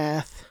God's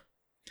wrath,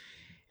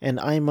 and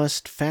I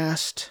must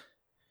fast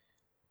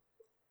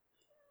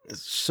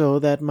so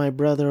that my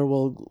brother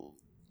will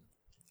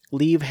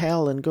leave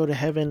hell and go to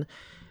heaven.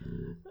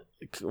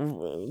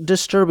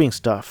 Disturbing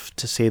stuff,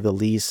 to say the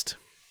least.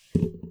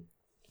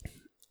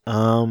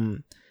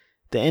 The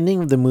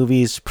ending of the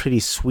movie is pretty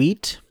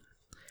sweet.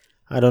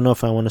 I don't know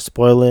if I want to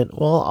spoil it.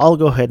 Well, I'll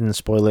go ahead and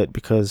spoil it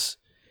because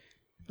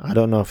I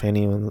don't know if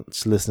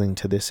anyone's listening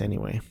to this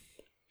anyway.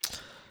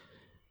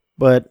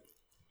 But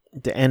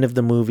the end of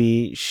the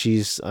movie,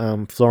 she's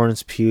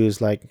Florence Pugh is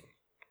like,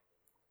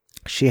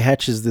 she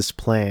hatches this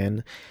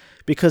plan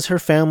because her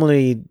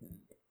family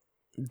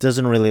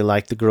doesn't really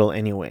like the girl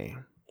anyway.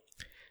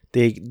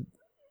 They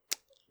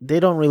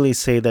don't really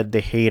say that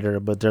they hate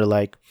her, but they're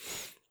like,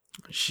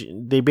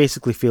 they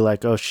basically feel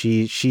like, oh,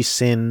 she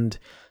sinned,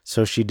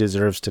 so she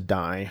deserves to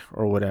die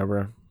or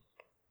whatever.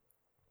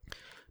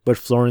 But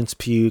Florence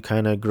Pugh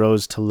kind of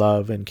grows to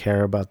love and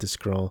care about this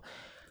girl,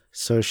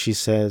 so she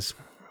says,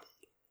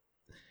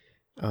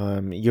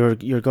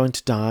 you're going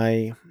to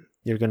die.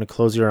 You're going to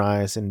close your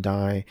eyes and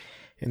die,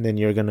 and then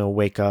you're going to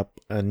wake up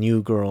a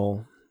new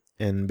girl.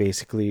 And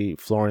basically,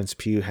 Florence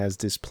Pugh has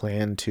this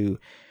plan to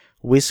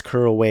whisk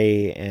her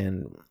away,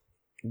 and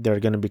they're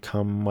going to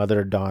become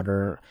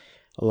mother-daughter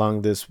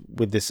along this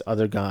with this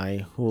other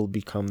guy who will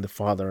become the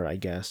father, I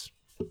guess.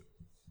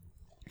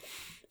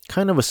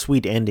 Kind of a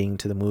sweet ending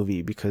to the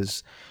movie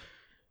because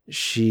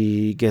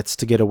she gets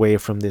to get away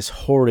from this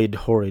horrid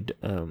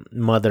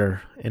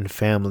mother and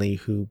family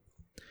who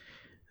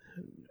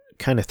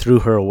kind of threw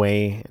her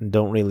away and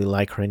don't really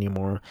like her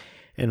anymore.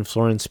 And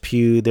Florence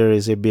Pugh, there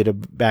is a bit of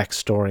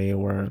backstory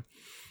where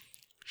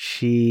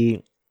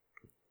she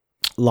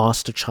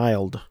lost a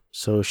child,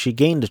 so she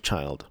gained a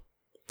child.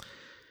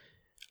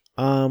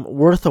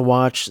 Worth a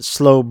watch,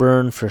 slow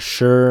burn for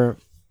sure,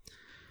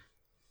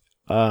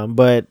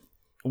 but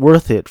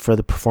worth it for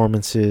the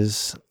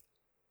performances.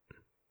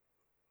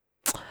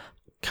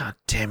 God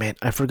damn it,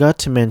 I forgot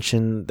to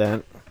mention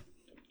that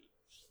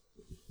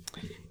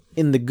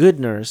in The Good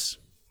Nurse,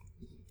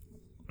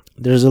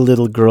 there's a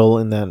little girl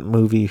in that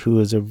movie who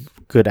is a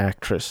good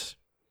actress.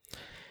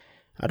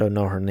 I don't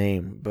know her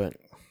name, but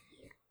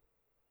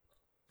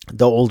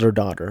the older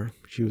daughter,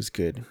 she was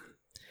good.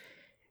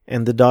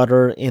 And the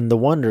daughter in The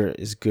Wonder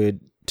is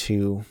good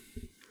too.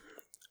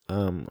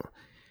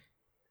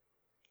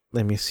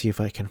 Let me see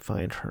if I can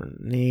find her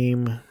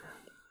name.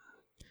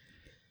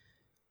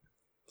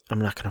 I'm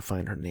not going to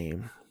find her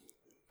name.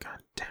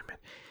 God damn it.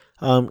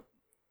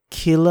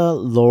 Killa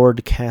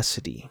Lord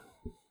Cassidy.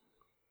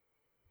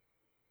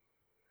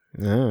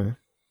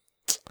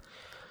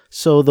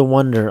 So The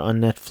Wonder on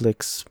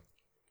Netflix.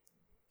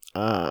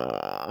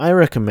 I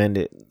recommend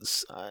it.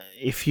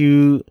 If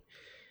you're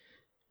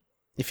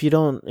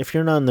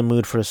not in the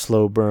mood for a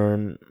slow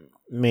burn,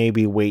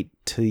 maybe wait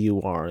till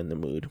you are in the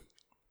mood.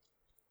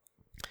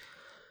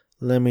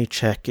 Let me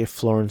check if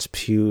Florence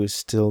Pugh is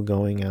still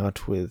going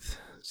out with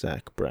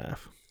Zach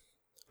Braff.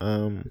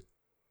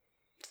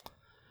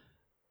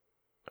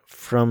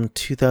 From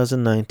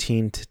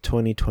 2019 to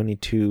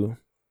 2022,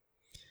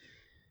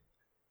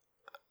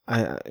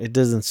 it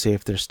doesn't say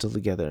if they're still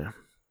together.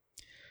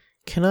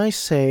 Can I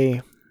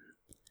say,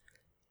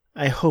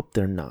 I hope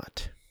they're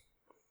not.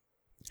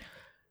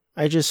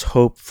 I just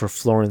hope for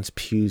Florence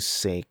Pugh's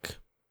sake,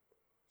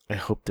 I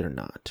hope they're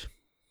not.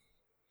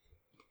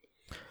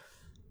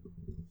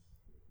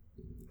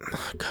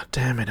 God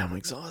damn it, I'm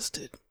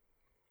exhausted.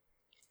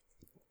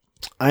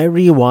 I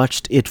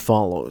rewatched It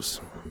Follows.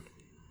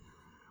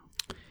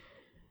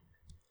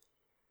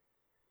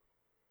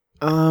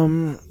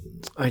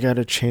 I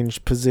gotta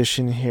change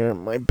position here.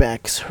 My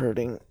back's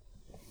hurting.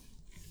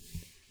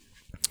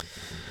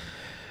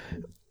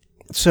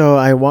 So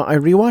I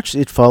rewatched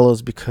It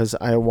Follows because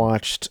I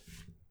watched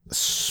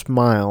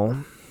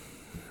Smile,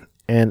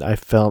 and I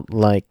felt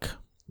like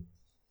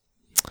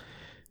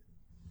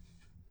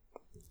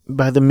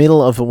by the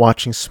middle of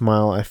watching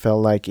Smile, I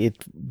felt like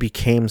it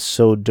became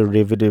so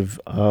derivative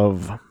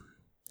of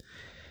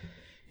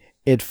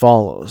It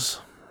Follows.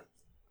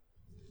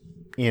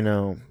 You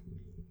know,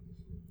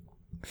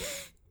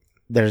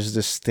 there's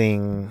this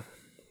thing,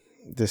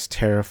 this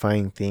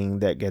terrifying thing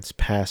that gets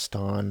passed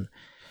on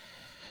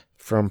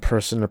from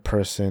person to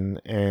person,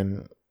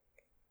 and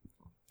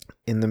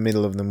in the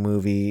middle of the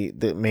movie,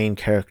 the main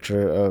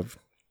character of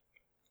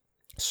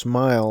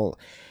Smile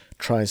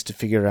tries to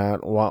figure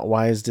out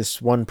why is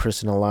this one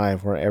person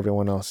alive where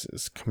everyone else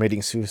is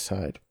committing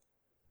suicide.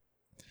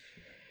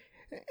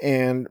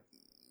 And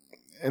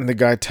the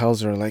guy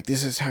tells her, like,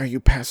 this is how you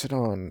pass it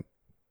on.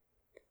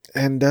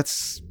 And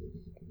that's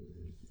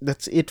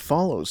It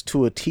Follows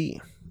to a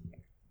T.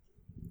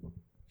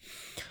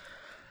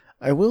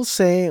 I will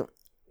say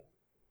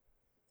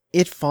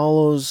It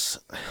Follows,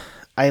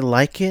 I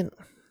like it,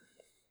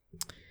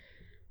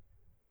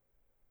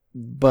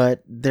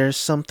 but there's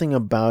something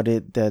about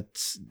it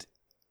that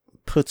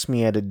puts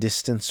me at a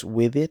distance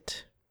with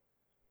it.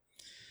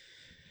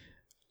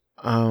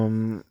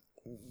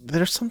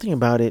 There's something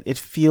about it. It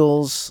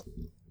feels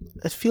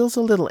a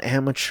little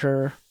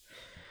amateur.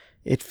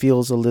 It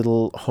feels a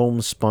little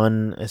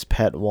homespun, as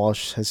Pat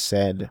Walsh has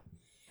said,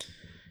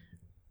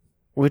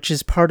 which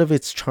is part of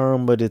its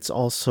charm, but it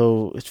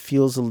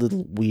feels a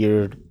little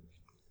weird.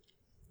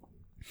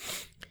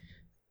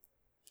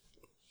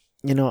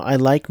 You know, I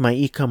like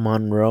Maika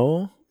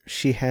Monroe.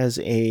 She has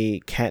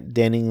a Kat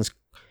Dennings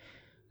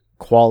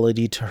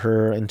quality to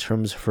her in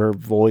terms of her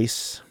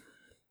voice.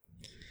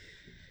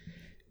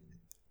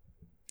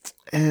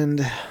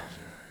 And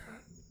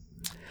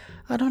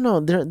I don't know,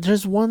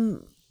 there's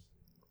one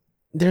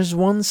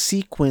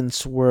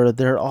sequence where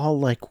they're all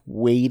like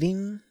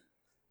waiting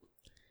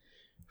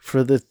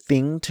for the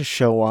thing to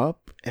show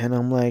up, and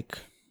I'm like,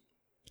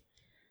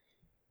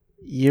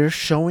 you're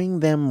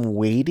showing them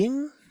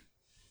waiting?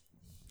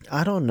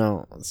 I don't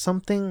know.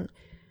 Something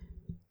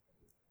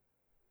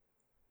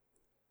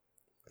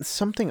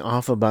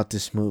off about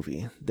this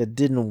movie that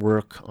didn't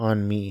work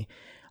on me.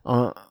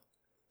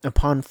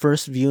 Upon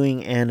first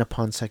viewing and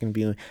upon second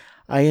viewing,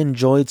 I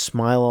enjoyed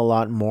Smile a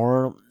lot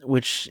more,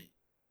 which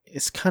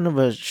is kind of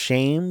a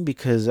shame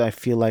because I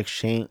feel like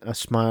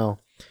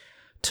Smile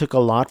took a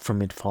lot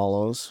from It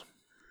Follows.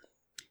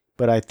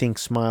 But I think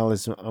Smile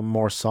is a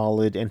more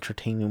solid,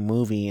 entertaining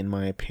movie in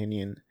my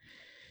opinion.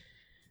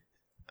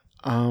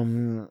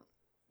 The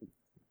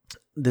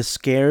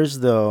scares,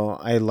 though,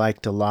 I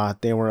liked a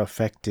lot. They were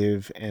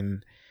effective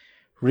and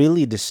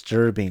really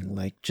disturbing.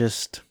 Like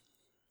just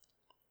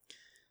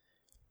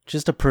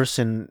a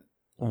person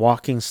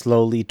walking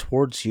slowly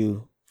towards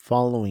you,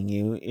 following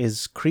you,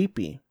 is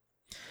creepy.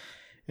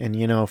 And,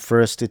 you know,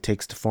 first it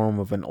takes the form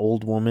of an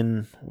old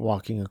woman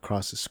walking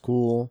across a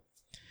school.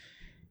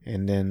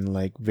 And then,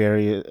 like,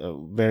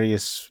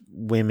 various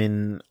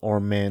women or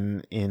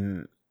men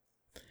in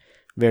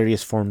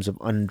various forms of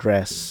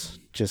undress,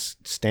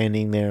 just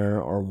standing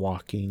there or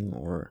walking,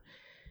 or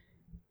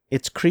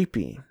it's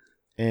creepy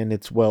and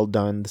it's well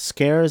done. The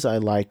scares I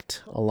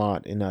liked a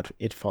lot in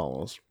It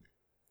Follows,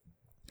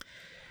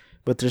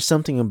 but there's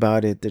something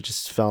about it that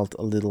just felt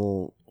a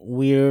little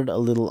weird, a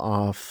little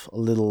off, a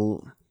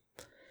little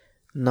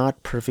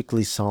not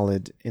perfectly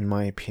solid in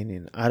my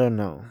opinion. I don't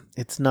know.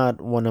 It's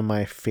not one of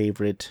my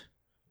favorite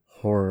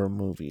horror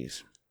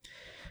movies,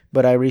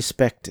 but I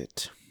respect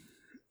it.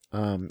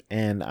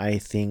 And I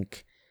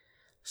think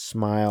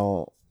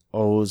Smile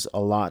owes a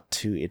lot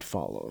to It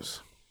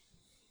Follows.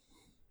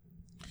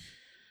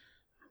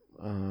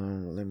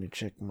 Let me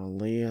check my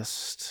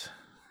list.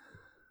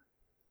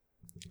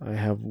 I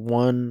have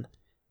one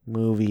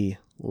movie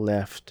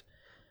left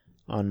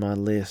on my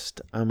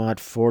list. I'm at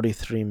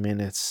 43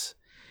 minutes.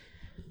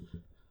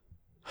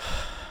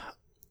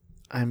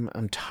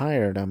 I'm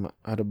tired. I'm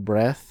out of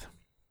breath.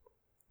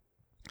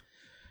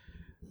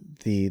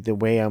 The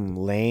way I'm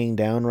laying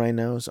down right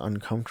now is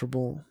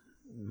uncomfortable.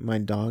 My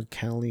dog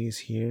Callie is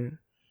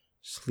here,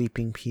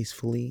 sleeping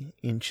peacefully,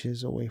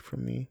 inches away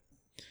from me.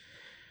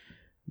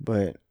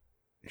 But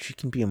she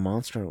can be a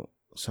monster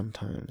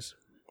sometimes.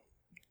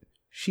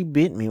 She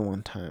bit me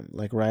one time,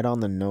 like right on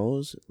the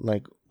nose,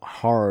 like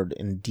hard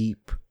and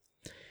deep,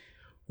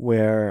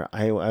 where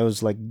I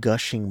was like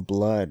gushing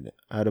blood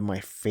out of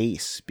my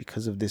face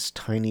because of this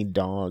tiny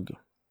dog.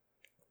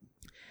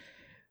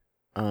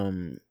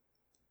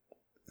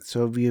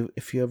 So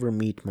if you ever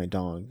meet my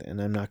dog, and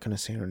I'm not going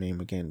to say her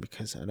name again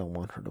because I don't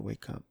want her to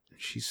wake up.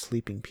 She's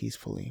sleeping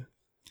peacefully.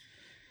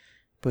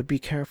 But be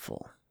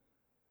careful.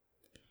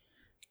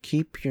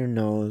 Keep your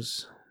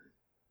nose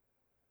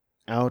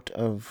out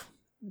of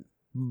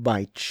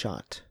bite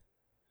shot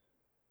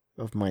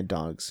of my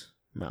dog's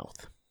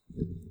mouth.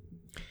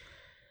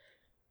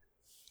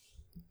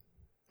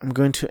 I'm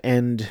going to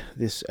end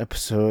this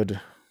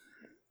episode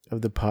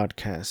of the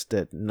podcast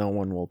that no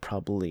one will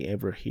probably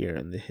ever hear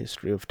in the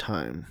history of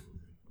time.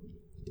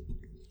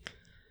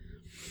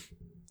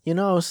 You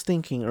know, I was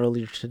thinking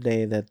earlier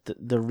today that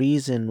the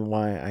reason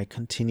why I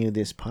continue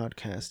this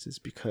podcast is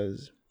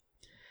because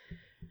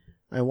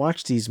I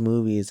watch these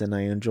movies and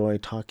I enjoy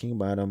talking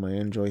about them, I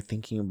enjoy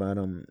thinking about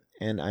them,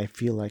 and I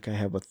feel like I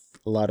have a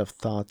lot of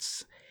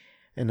thoughts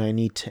and I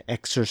need to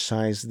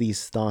exercise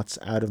these thoughts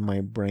out of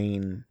my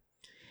brain.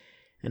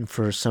 And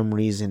for some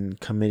reason,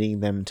 committing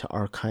them to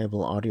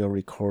archival audio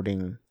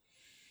recording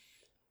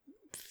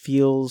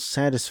feels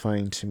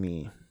satisfying to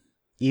me,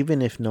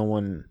 even if no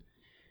one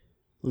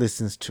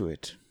listens to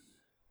it.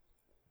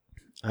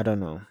 I don't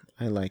know.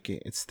 I like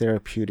it. It's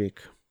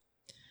therapeutic.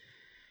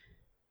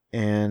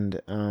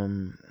 And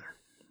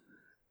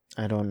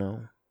I don't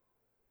know.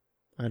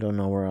 I don't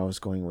know where I was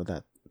going with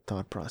that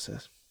thought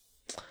process.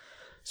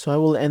 So I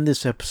will end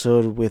this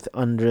episode with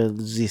Under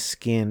the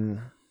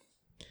Skin.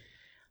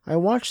 I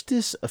watched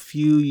this a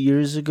few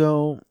years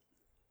ago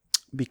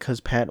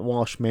because Pat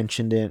Walsh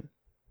mentioned it.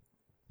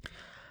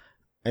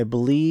 I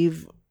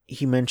believe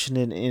he mentioned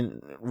it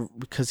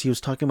because he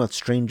was talking about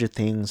Stranger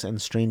Things,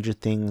 and Stranger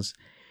Things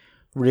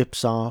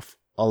rips off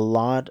a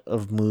lot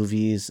of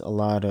movies, a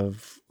lot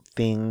of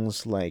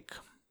things like,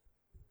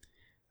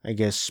 I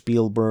guess,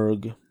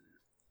 Spielberg.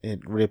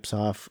 It rips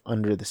off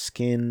Under the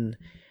Skin.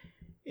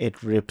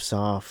 It rips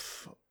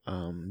off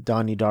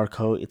Donnie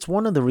Darko. It's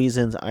one of the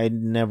reasons I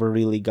never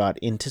really got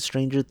into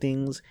Stranger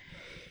Things,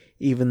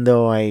 even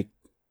though I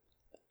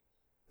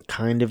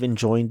kind of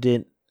enjoyed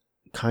it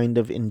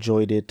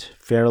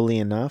fairly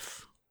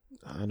enough.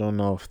 I don't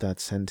know if that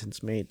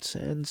sentence made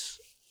sense.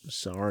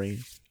 Sorry.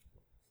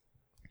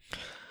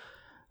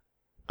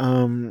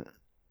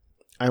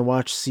 I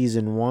watched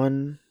season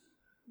 1,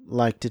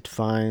 liked it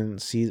fine.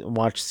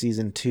 Watched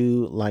season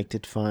 2, liked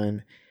it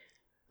fine.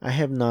 I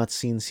have not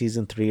seen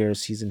season 3 or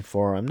season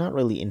 4. I'm not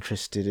really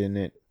interested in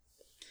it.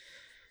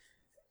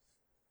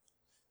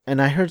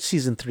 And I heard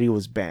season 3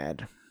 was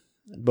bad,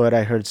 but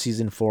I heard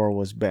season 4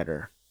 was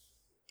better.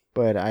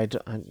 But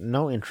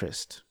no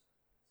interest.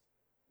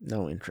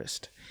 No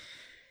interest.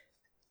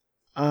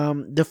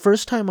 The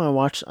first time I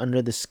watched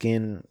Under the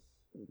Skin,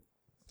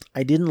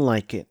 I didn't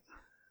like it.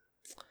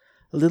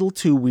 A little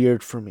too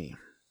weird for me.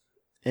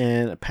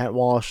 And Pat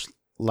Walsh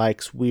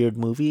likes weird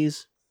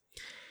movies.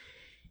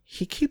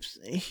 He's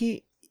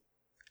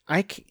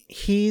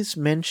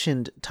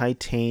mentioned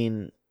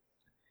Titane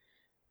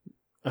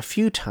a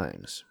few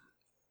times,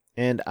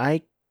 and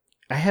I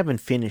haven't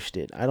finished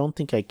it. I don't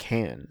think I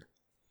can.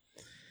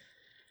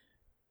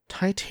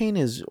 Titane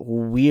is a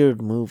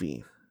weird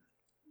movie.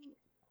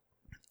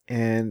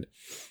 And,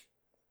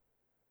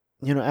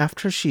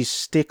 after she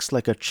sticks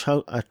like a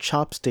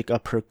chopstick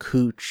up her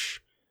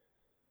cooch,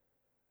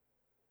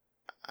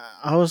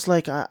 I was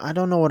like, I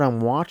don't know what I'm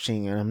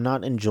watching, and I'm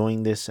not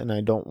enjoying this, and I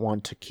don't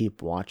want to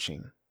keep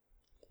watching.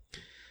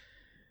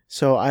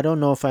 So I don't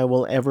know if I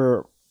will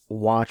ever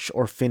watch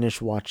or finish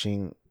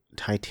watching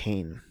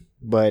Titane,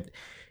 but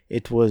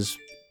it was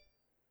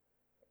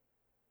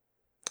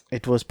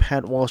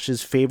Pat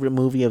Walsh's favorite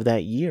movie of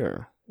that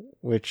year,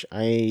 which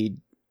I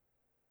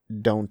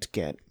don't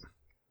get.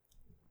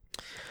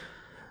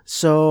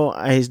 So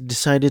I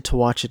decided to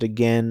watch it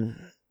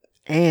again,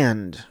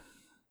 and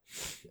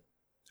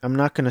I'm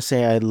not going to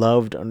say I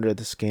loved Under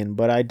the Skin,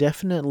 but I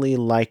definitely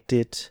liked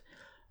it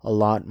a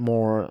lot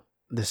more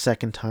the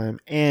second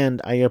time,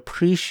 and I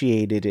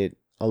appreciated it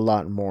a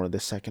lot more the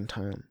second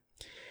time.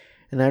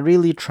 And I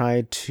really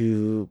tried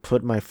to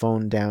put my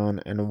phone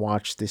down and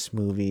watch this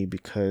movie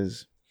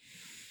because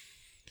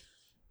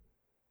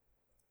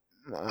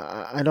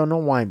I don't know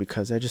why,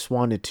 because I just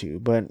wanted to,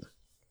 but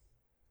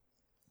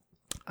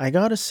I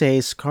gotta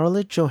say,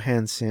 Scarlett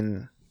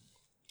Johansson,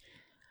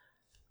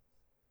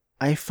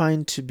 I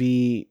find to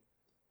be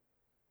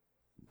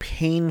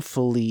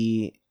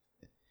painfully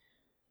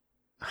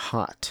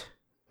hot,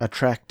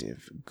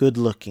 attractive, good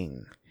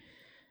looking.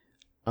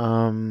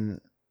 When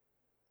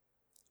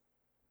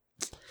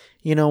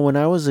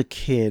I was a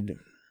kid,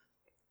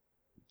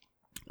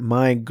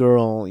 my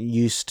girl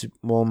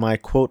my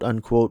quote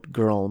unquote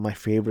girl, my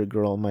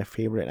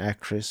favorite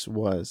actress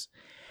was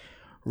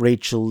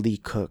Rachel Lee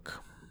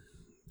Cook.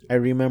 I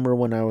remember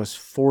when I was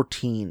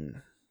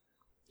 14,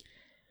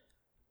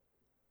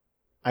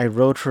 I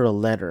wrote her a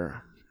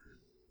letter,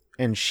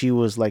 and she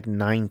was like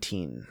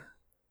 19.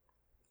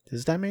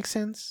 Does that make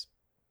sense?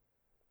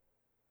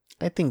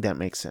 I think that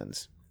makes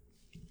sense.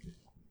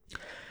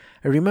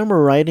 I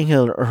remember writing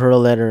her a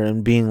letter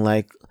and being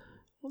like,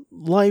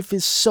 life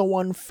is so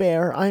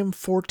unfair. I'm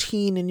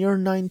 14 and you're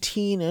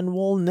 19 and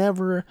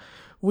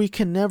we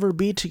can never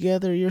be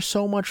together. You're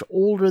so much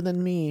older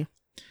than me.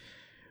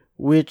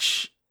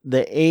 Which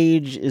the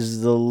age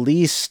is the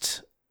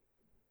least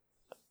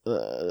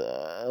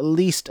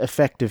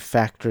effective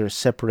factor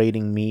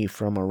separating me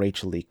from a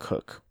Rachel Lee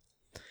Cook.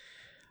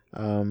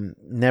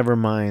 Never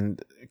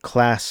mind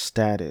class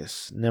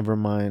status. Never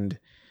mind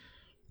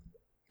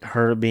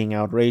her being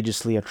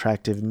outrageously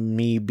attractive.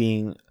 Me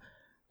being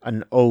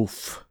an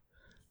oaf.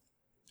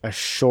 A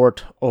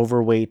short,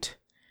 overweight,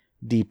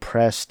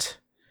 depressed,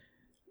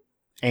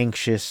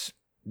 anxious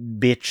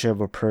bitch of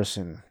a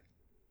person.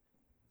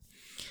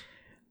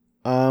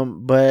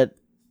 But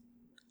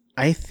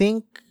I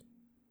think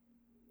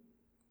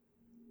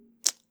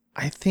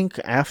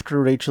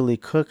after Rachel Lee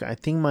Cook, I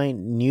think my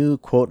new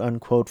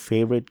quote-unquote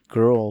favorite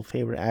girl,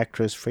 favorite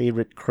actress,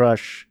 favorite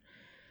crush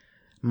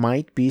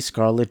might be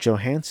Scarlett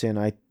Johansson.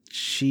 I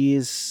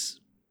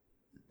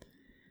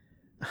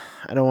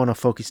don't want to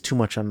focus too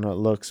much on her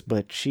looks,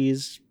 but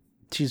she's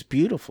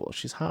beautiful.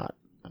 She's hot.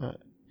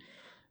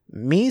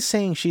 Me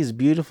saying she's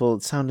beautiful,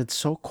 it sounded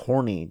so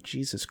corny.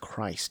 Jesus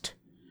Christ.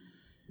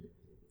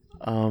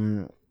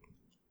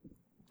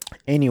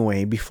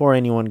 Anyway, before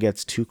anyone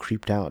gets too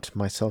creeped out,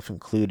 myself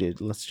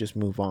included, let's just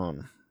move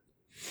on.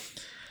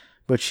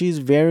 But she's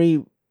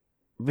very,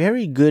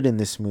 very good in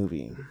this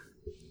movie.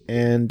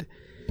 And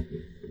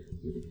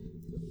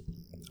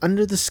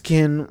Under the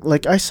Skin,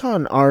 like I saw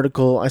an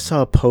article, I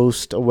saw a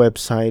post, a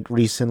website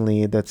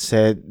recently that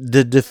said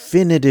the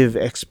definitive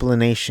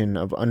explanation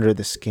of Under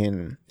the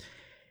Skin.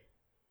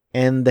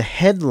 And the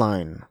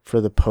headline for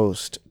the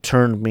post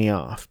turned me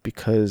off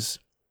because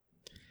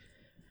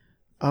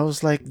I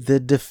was like, the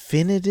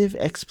definitive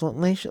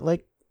explanation?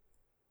 Like,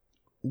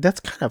 that's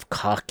kind of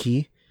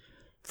cocky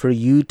for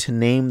you to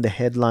name the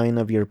headline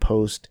of your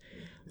post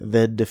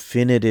the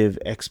definitive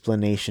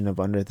explanation of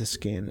Under the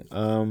Skin.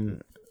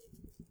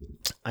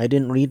 I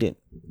didn't read it.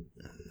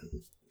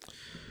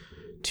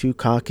 Too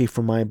cocky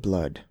for my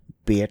blood,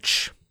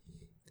 bitch.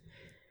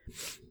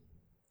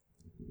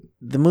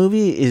 The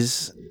movie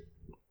is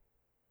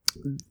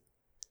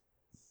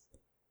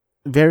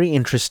very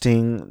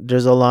interesting.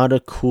 There's a lot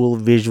of cool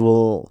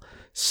visual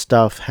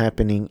stuff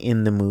happening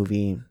in the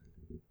movie.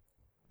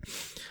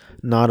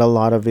 Not a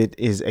lot of it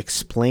is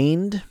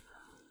explained.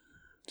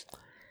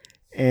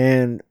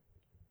 And,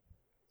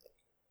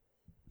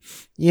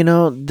 you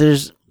know,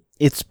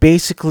 it's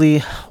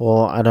basically,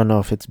 well, I don't know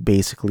if it's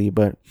basically,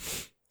 but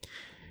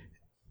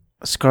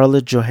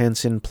Scarlett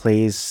Johansson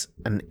plays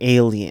an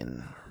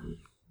alien.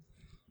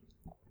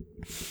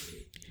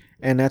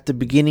 And at the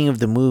beginning of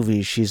the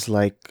movie, she's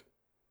like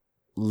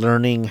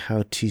learning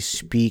how to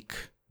speak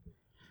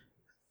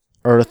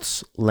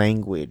Earth's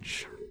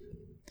language.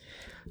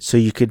 So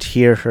you could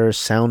hear her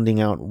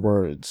sounding out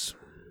words.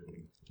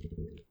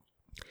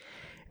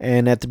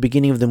 And at the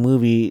beginning of the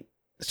movie,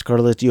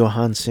 Scarlett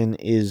Johansson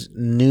is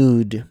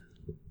nude.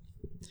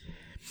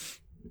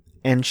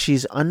 And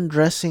she's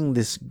undressing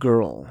this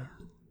girl.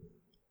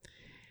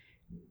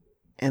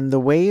 And the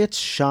way it's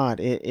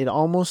shot, it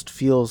almost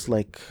feels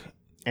like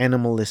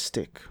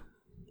animalistic.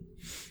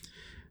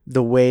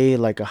 The way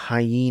like a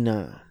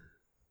hyena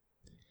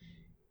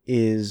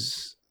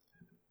is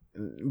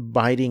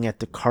biting at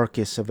the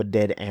carcass of a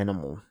dead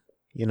animal.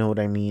 You know what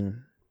I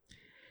mean?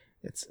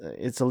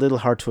 It's a little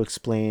hard to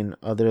explain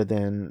other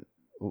than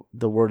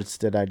the words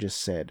that I just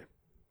said.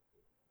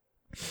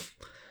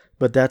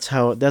 But that's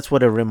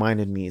what it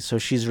reminded me. So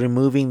she's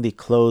removing the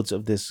clothes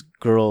of this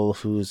girl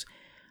who's,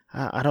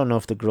 I don't know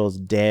if the girl's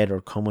dead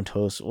or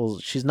comatose. Well,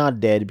 she's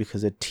not dead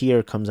because a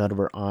tear comes out of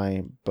her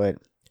eye, but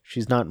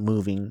she's not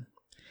moving.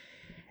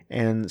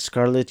 And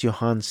Scarlett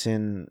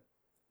Johansson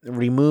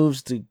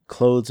removes the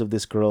clothes of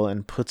this girl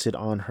and puts it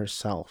on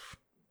herself.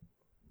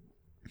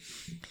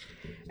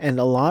 And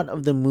a lot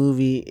of the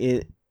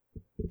movie,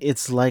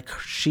 it's like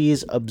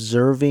she's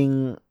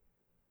observing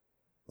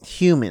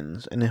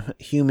humans and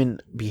human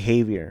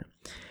behavior.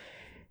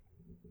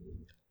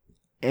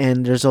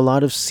 And there's a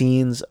lot of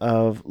scenes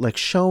of like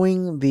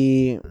showing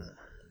the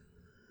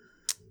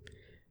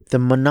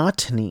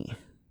monotony.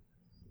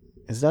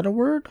 Is that a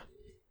word?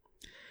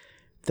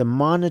 The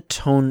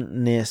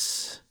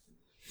monotoneness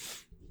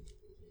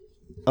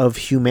of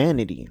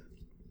humanity.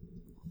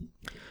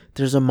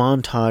 There's a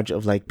montage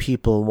of like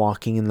people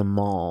walking in the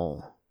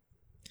mall,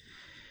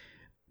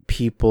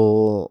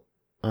 people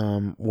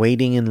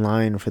waiting in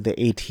line for the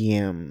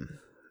ATM,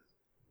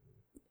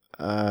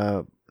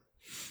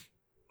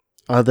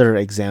 other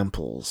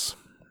examples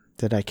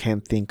that I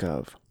can't think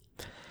of.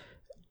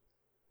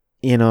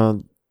 You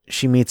know,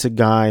 she meets a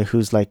guy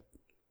who's like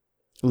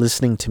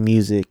listening to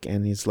music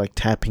and he's like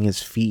tapping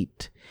his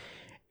feet.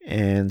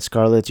 And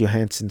Scarlett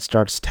Johansson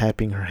starts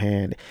tapping her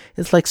hand.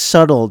 It's like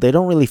subtle. They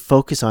don't really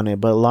focus on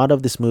it, but a lot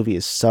of this movie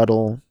is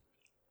subtle.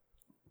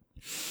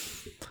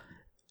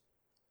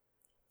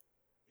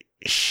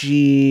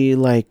 She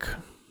like,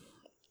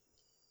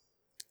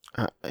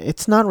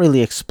 it's not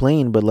really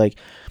explained, but like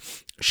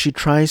she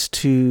tries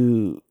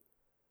to,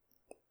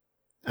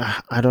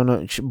 I don't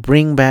know,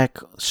 bring back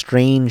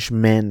strange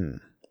men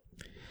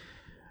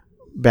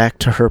back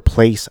to her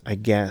place, I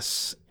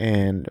guess.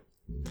 And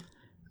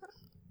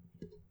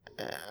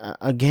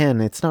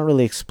again, it's not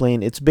really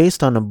explained. It's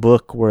based on a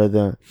book where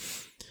the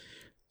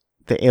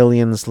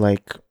aliens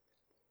like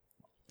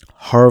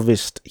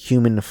harvest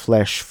human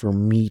flesh for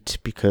meat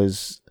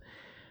because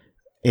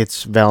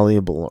it's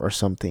valuable or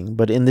something.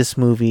 But in this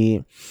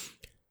movie,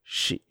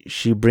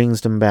 she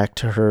brings them back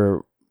to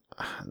her.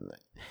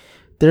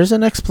 There's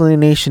an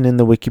explanation in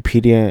the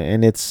Wikipedia,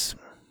 and it's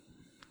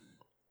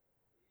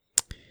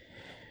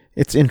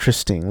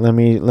interesting. Let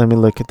me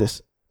look at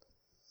this.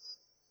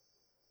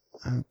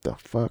 What the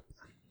fuck?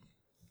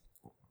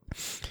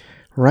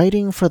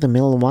 Writing for the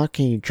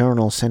Milwaukee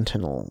Journal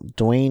Sentinel,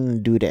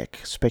 Dwayne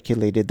Dudek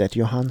speculated that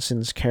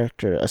Johansson's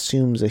character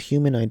assumes a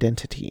human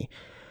identity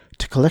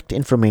to collect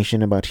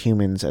information about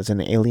humans as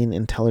an alien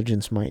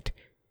intelligence might,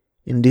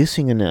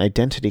 inducing an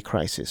identity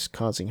crisis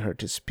causing her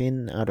to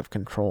spin out of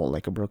control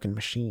like a broken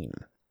machine.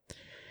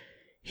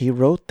 He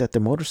wrote that the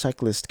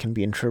motorcyclist can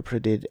be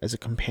interpreted as a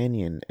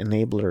companion,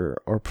 enabler,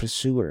 or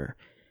pursuer,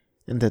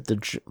 and that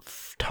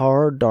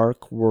the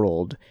dark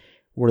world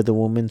where the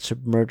woman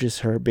submerges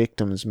her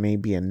victims may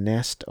be a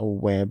nest, a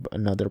web,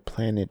 another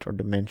planet or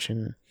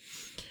dimension,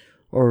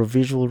 or a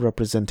visual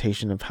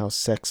representation of how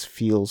sex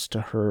feels to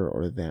her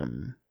or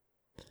them.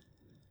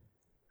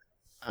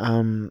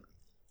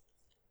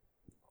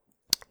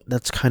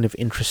 That's kind of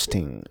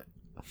interesting.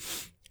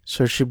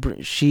 So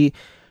she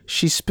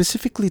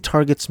specifically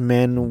targets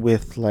men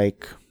with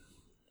like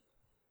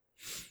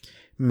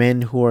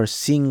men who are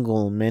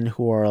single, men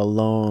who are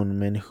alone,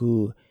 men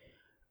who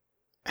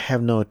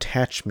have no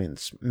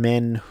attachments,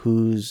 men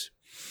who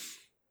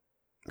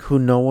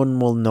no one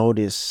will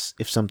notice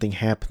if something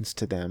happens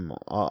to them,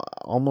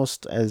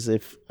 almost as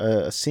if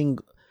a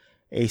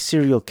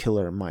serial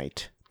killer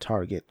might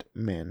target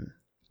men.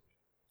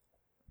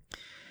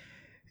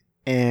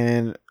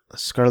 And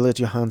Scarlett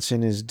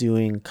Johansson is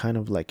doing kind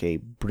of like a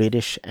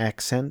British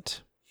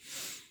accent.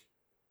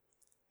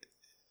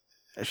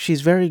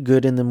 She's very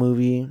good in the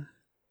movie.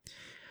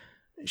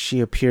 She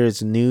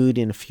appears nude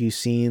in a few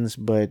scenes,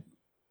 but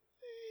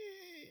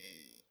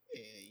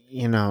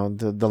you know,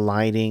 the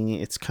lighting,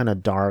 it's kind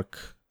of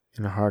dark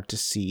and hard to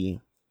see.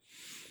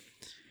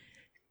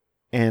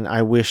 And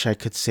I wish I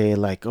could say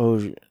like,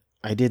 oh,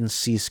 I didn't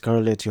see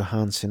Scarlett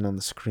Johansson on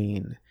the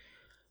screen.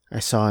 I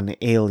saw an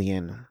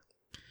alien.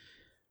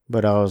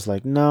 But I was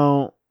like,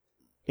 no,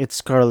 it's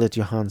Scarlett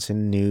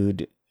Johansson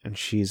nude, and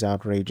she's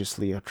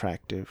outrageously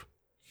attractive.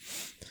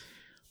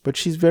 But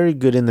she's very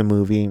good in the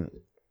movie.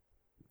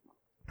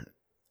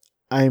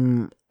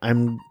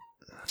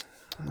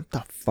 What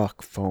the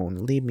fuck,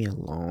 phone? Leave me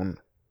alone.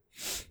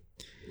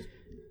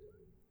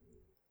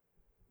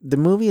 The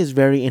movie is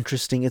very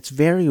interesting. It's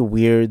very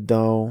weird,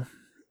 though.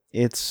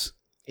 It's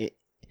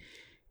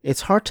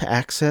hard to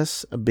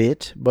access a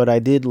bit, but I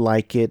did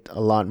like it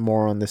a lot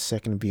more on the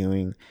second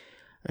viewing.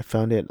 I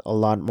found it a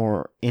lot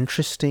more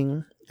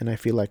interesting, and I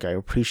feel like I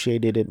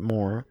appreciated it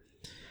more.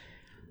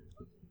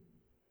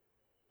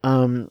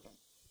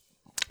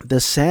 The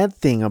sad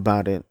thing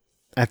about it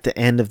at the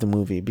end of the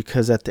movie,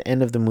 because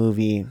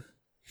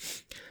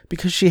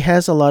she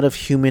has a lot of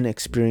human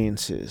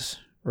experiences,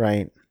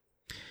 right?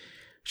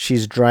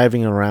 She's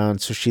driving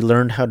around, so she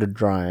learned how to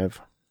drive.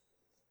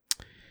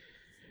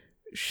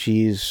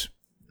 She's,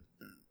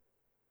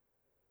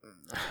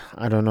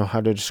 I don't know how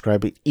to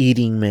describe it,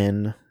 eating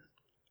men,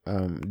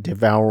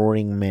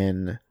 devouring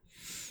men,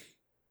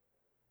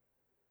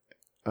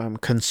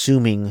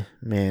 consuming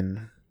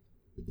men.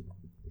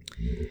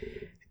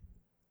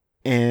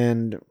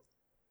 And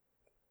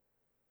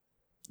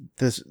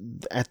this,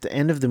 at the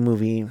end of the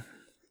movie,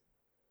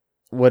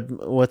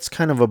 what's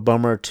kind of a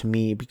bummer to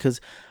me,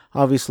 because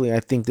obviously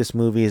I think this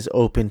movie is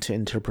open to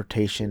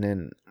interpretation,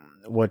 and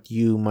what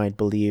you might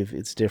believe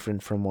is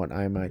different from what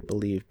I might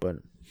believe, but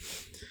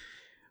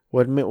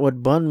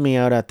what bummed me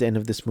out at the end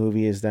of this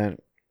movie is that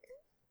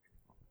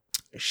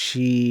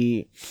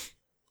it's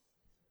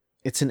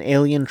an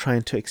alien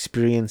trying to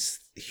experience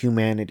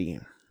humanity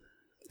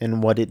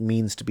and what it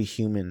means to be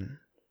human.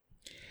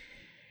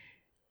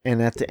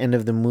 And at the end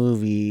of the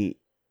movie,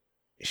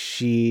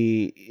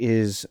 she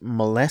is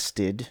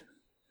molested,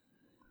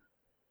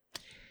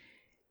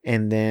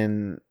 and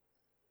then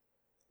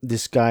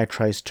this guy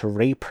tries to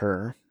rape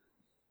her,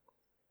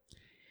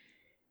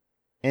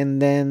 and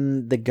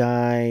then the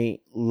guy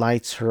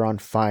lights her on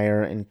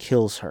fire and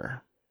kills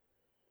her.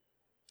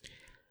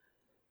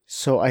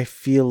 So I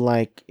feel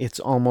like it's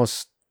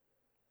almost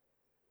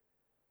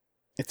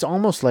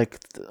like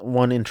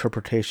one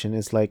interpretation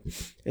is like,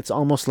 it's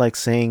almost like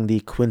saying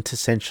the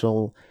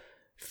quintessential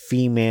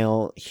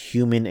female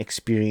human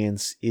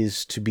experience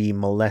is to be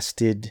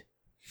molested,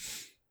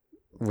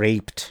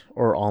 raped,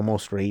 or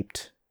almost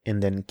raped,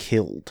 and then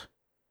killed.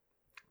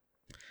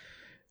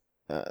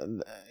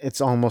 It's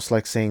almost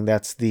like saying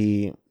that's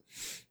the...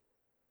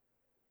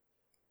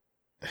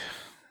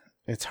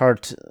 It's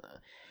hard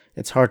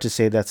to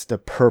say that's the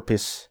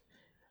purpose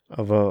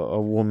of a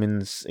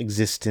woman's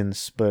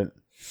existence, but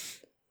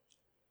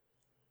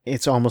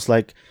it's almost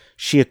like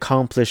she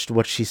accomplished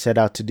what she set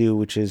out to do,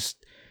 which is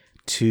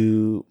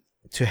to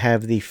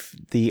have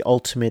the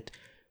ultimate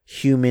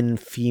human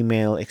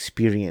female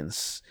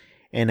experience.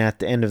 And at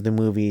the end of the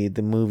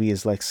movie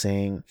is like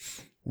saying,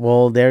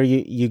 well, there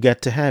you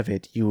get to have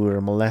it. You were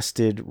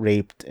molested,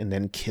 raped, and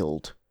then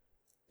killed.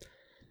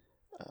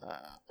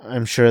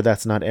 I'm sure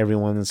that's not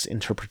everyone's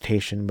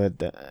interpretation,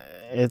 but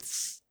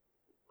it's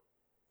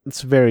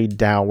a very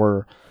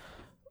dour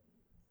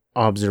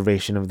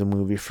observation of the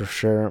movie for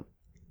sure.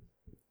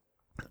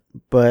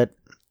 But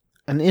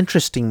an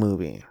interesting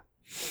movie,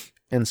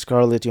 and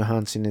Scarlett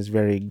Johansson is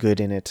very good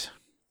in it.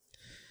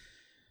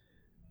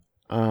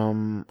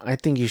 I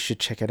think you should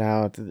check it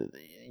out.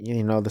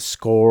 You know, the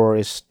score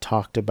is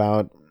talked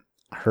about,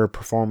 her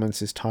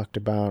performance is talked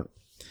about.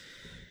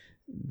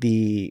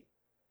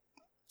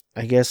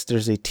 I guess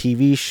there's a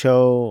TV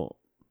show.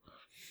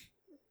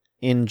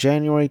 In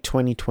January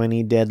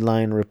 2020,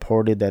 Deadline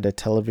reported that a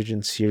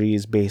television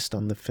series based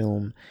on the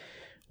film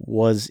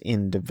was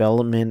in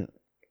development.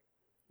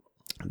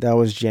 That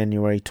was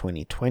January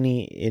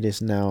 2020. It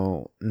is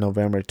now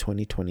November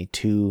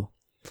 2022.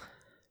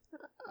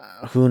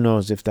 Who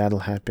knows if that'll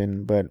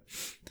happen, but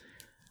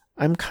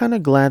I'm kind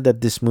of glad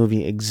that this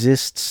movie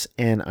exists,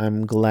 and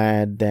I'm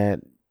glad that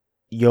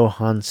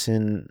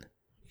Johansson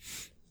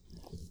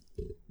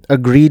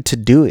agreed to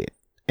do it,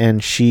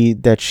 and she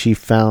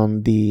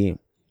found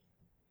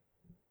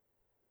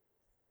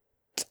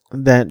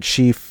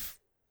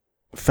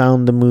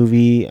found the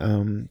movie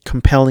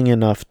compelling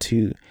enough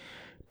to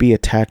be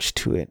attached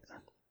to it.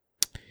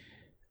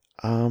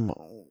 I'm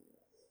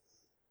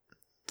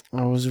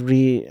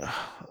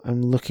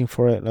looking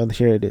for it. Oh,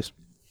 here it is.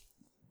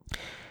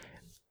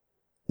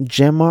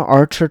 Gemma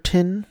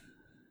Arterton,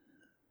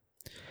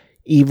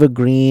 Eva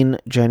Green,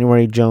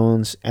 January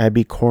Jones,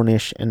 Abby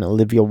Cornish, and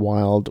Olivia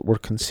Wilde were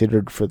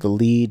considered for the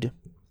lead.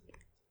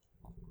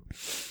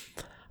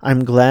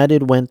 I'm glad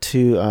it went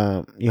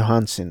to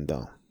Johansson,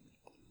 though.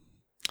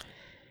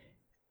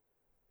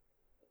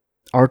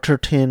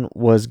 Arterton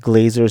was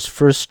Glazer's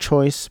first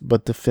choice,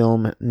 but the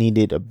film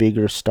needed a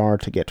bigger star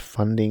to get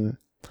funding,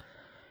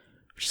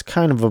 which is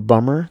kind of a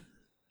bummer,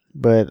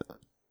 but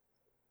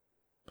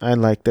I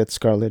like that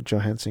Scarlett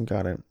Johansson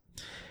got it.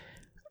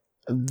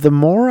 The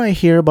more I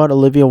hear about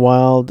Olivia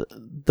Wilde,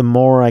 the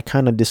more I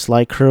kind of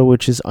dislike her,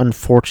 which is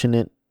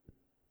unfortunate,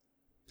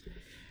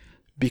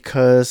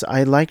 because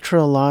I liked her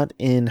a lot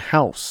in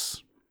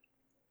House.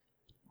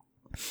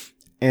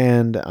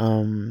 And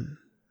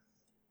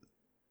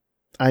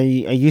I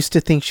used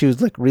to think she was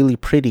like really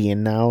pretty,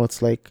 and now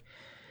it's like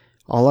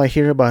all I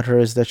hear about her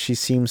is that she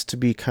seems to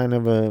be kind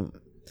of a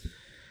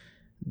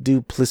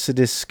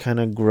duplicitous, kind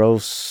of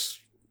gross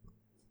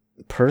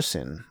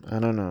person. I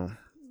don't know.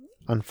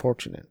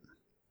 Unfortunate.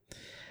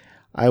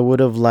 I would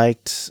have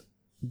liked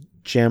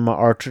Gemma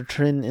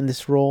Arterton in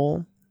this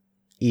role.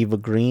 Eva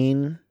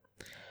Green.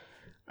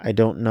 I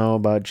don't know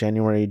about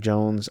January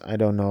Jones. I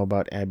don't know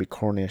about Abby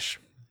Cornish.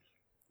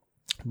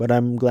 But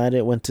I'm glad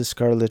it went to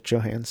Scarlett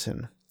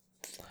Johansson.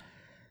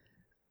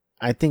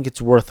 I think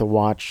it's worth a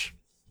watch.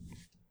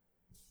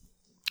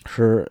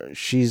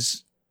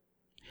 She's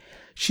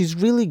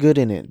really good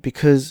in it,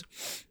 because,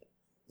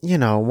 you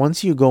know,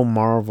 once you go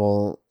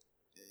Marvel,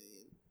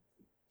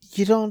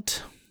 you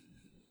don't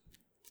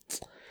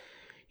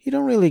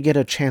really get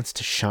a chance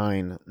to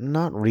shine.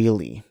 Not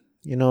really.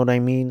 You know what I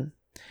mean?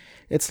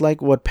 It's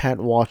like what Pat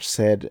Walsh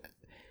said,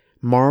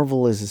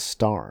 Marvel is a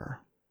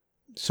star.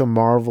 So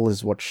Marvel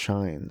is what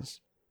shines.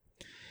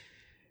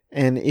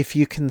 And if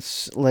you can,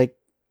 like,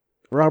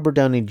 Robert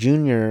Downey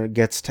Jr.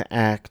 gets to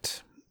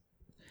act.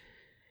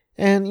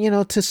 And, you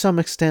know, to some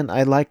extent,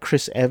 I like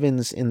Chris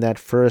Evans in that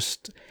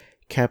first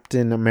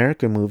Captain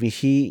America movie.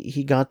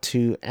 He got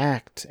to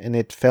act, and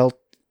it felt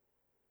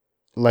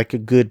like a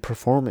good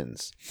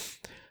performance.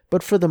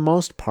 But for the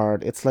most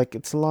part, it's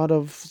a lot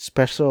of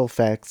special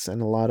effects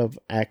and a lot of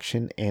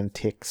action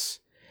antics.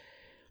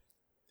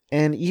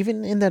 And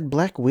even in that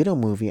Black Widow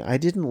movie, I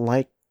didn't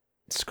like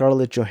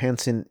Scarlett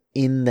Johansson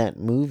in that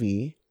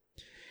movie.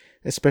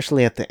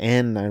 Especially at the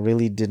end, I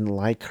really didn't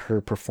like her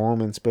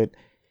performance. But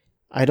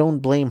I don't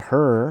blame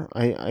her.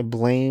 I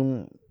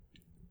blame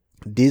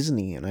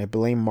Disney, and I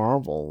blame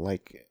Marvel.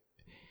 Like,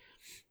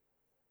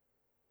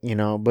 you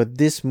know, but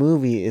this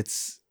movie,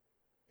 it's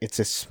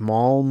a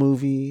small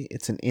movie.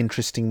 It's an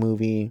interesting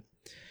movie.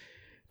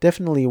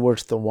 Definitely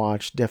worth the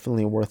watch.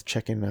 Definitely worth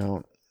checking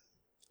out.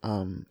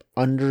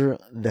 Under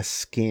the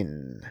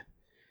Skin.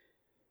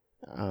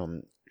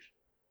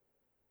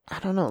 I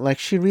don't know. Like,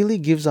 she really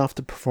gives off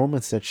the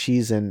performance that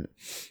she's an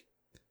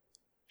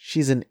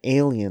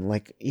alien.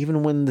 Like,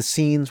 even when the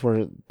scenes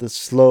were the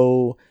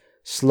slow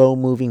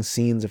moving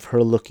scenes of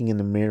her looking in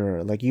the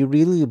mirror, like, you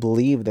really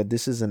believe that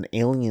this is an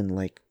alien,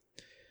 like,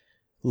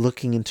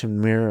 looking into a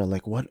mirror,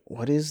 like,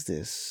 what is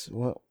this?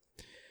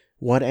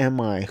 What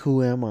am I?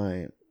 Who am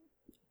I?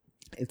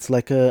 It's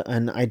like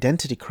an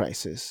identity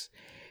crisis,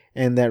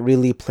 and that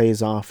really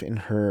plays off in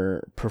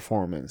her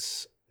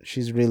performance.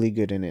 She's really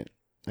good in it.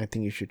 I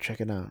think you should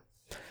check it out.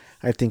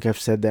 I think I've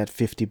said that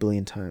 50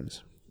 billion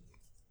times.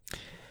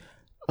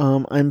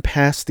 I'm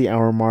past the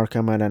hour mark.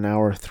 I'm at an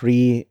hour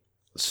 3,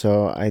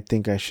 so I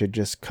think I should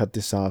just cut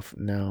this off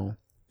now.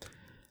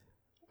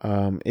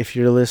 If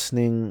you're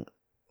listening,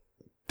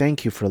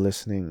 thank you for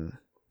listening.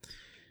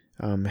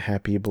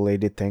 Happy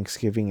belated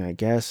Thanksgiving, I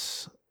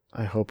guess.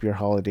 I hope your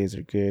holidays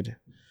are good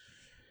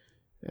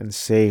and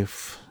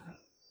safe.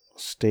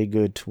 Stay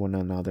good to one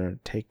another.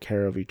 Take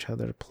care of each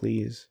other,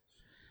 please.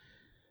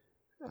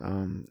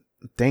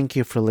 Thank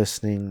you for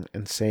listening,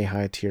 and say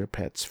hi to your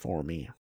pets for me.